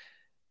 But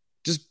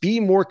just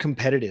be more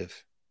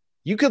competitive.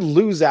 You could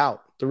lose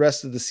out the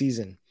rest of the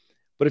season,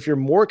 but if you're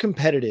more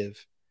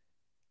competitive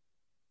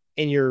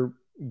and you're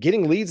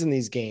getting leads in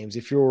these games,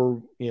 if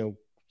you're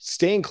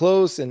staying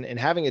close and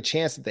having a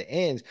chance at the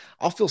end,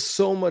 I'll feel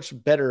so much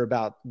better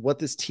about what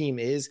this team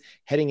is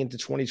heading into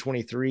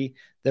 2023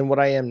 than what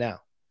I am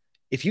now.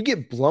 If you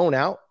get blown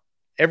out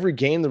every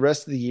game the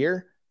rest of the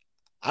year,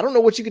 I don't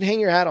know what you can hang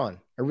your hat on.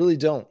 I really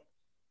don't.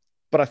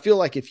 But I feel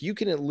like if you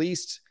can at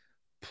least,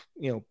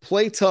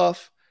 play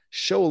tough,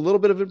 show a little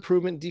bit of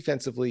improvement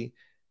defensively,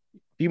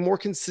 be more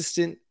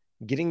consistent,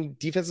 getting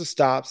defensive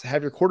stops,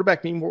 have your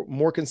quarterback be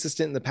more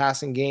consistent in the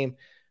passing game,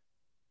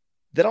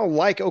 then I'll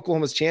like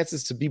Oklahoma's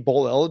chances to be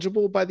bowl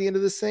eligible by the end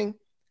of this thing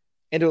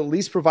and to at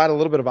least provide a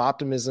little bit of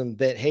optimism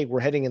that, hey, we're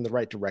heading in the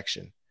right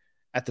direction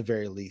at the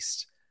very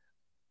least.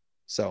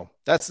 So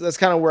that's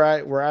kind of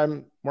where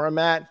I'm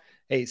at.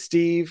 Hey,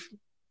 Steve,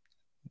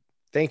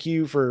 thank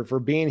you for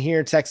being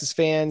here, Texas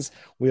fans.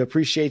 We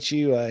appreciate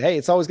you. Hey,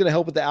 it's always going to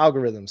help with the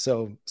algorithm.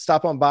 So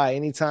stop on by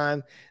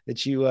anytime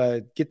that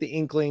you get the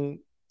inkling.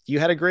 You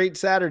had a great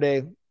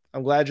Saturday.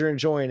 I'm glad you're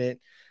enjoying it.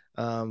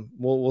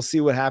 We'll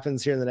see what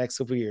happens here in the next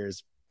couple of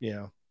years,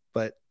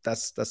 but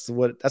that's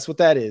what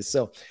that is.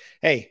 So,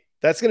 hey,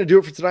 that's going to do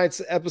it for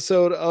tonight's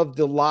episode of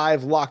the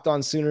live Locked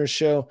On Sooners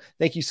show.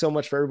 Thank you so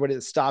much for everybody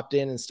that stopped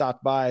in and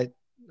stopped by,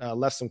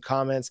 left some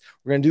comments.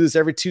 We're going to do this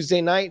every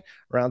Tuesday night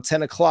around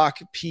 10 o'clock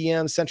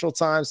p.m. Central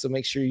Time. So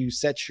make sure you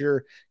set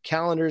your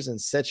calendars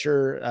and set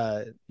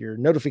your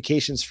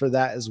notifications for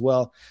that as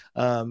well.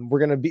 We're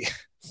going to be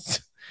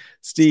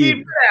Steve,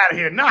 get out of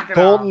here. Knock it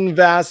Colton off.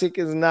 Vasek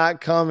is not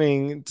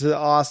coming to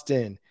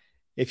Austin.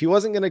 If he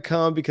wasn't going to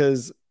come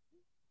because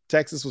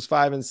Texas was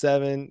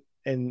 5-7,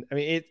 and I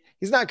mean,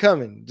 he's not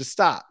coming. Just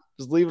stop.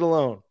 Just leave it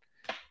alone.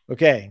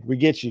 Okay, we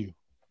get you.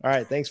 All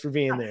right, thanks for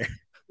being there.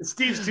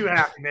 Steve's too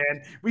happy,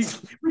 man. We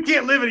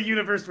can't live in a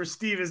universe where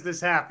Steve is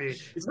this happy.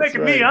 It's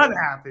making me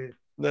unhappy.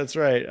 That's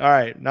right. All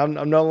right.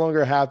 I'm no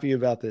longer happy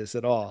about this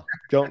at all.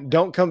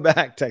 Don't come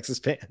back, Texas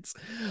fans.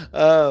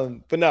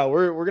 But no,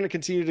 we're going to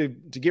continue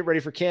to get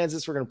ready for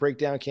Kansas. We're going to break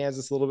down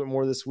Kansas a little bit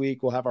more this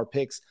week. We'll have our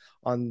picks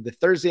on the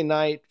Thursday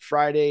night,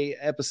 Friday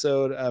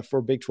episode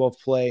for Big 12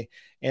 play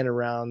and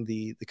around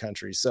the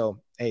country. So,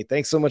 hey,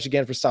 thanks so much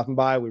again for stopping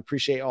by. We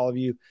appreciate all of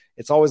you.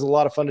 It's always a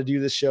lot of fun to do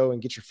this show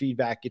and get your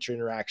feedback, get your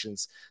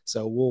interactions.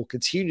 So we'll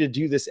continue to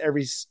do this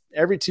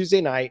every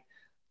Tuesday night,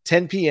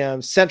 10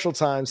 p.m. Central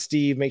Time.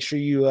 Steve, make sure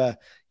you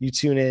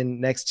tune in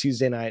next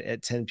Tuesday night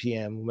at 10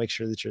 p.m. We'll make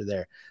sure that you're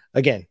there.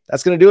 Again,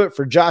 that's going to do it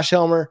for Josh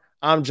Helmer.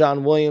 I'm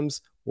John Williams.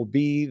 We'll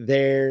be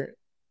there.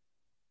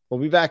 We'll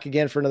be back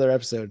again for another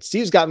episode.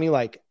 Steve's got me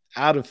like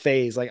out of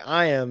phase. Like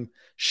I am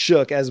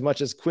shook as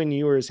much as Quinn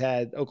Ewers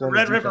had Oklahoma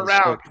Red River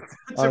round.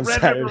 It's a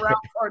Red River round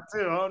part 2.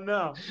 Oh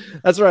no.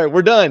 That's right.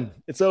 We're done.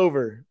 It's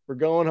over. We're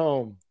going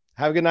home.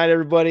 Have a good night,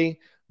 everybody.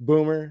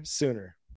 Boomer Sooner.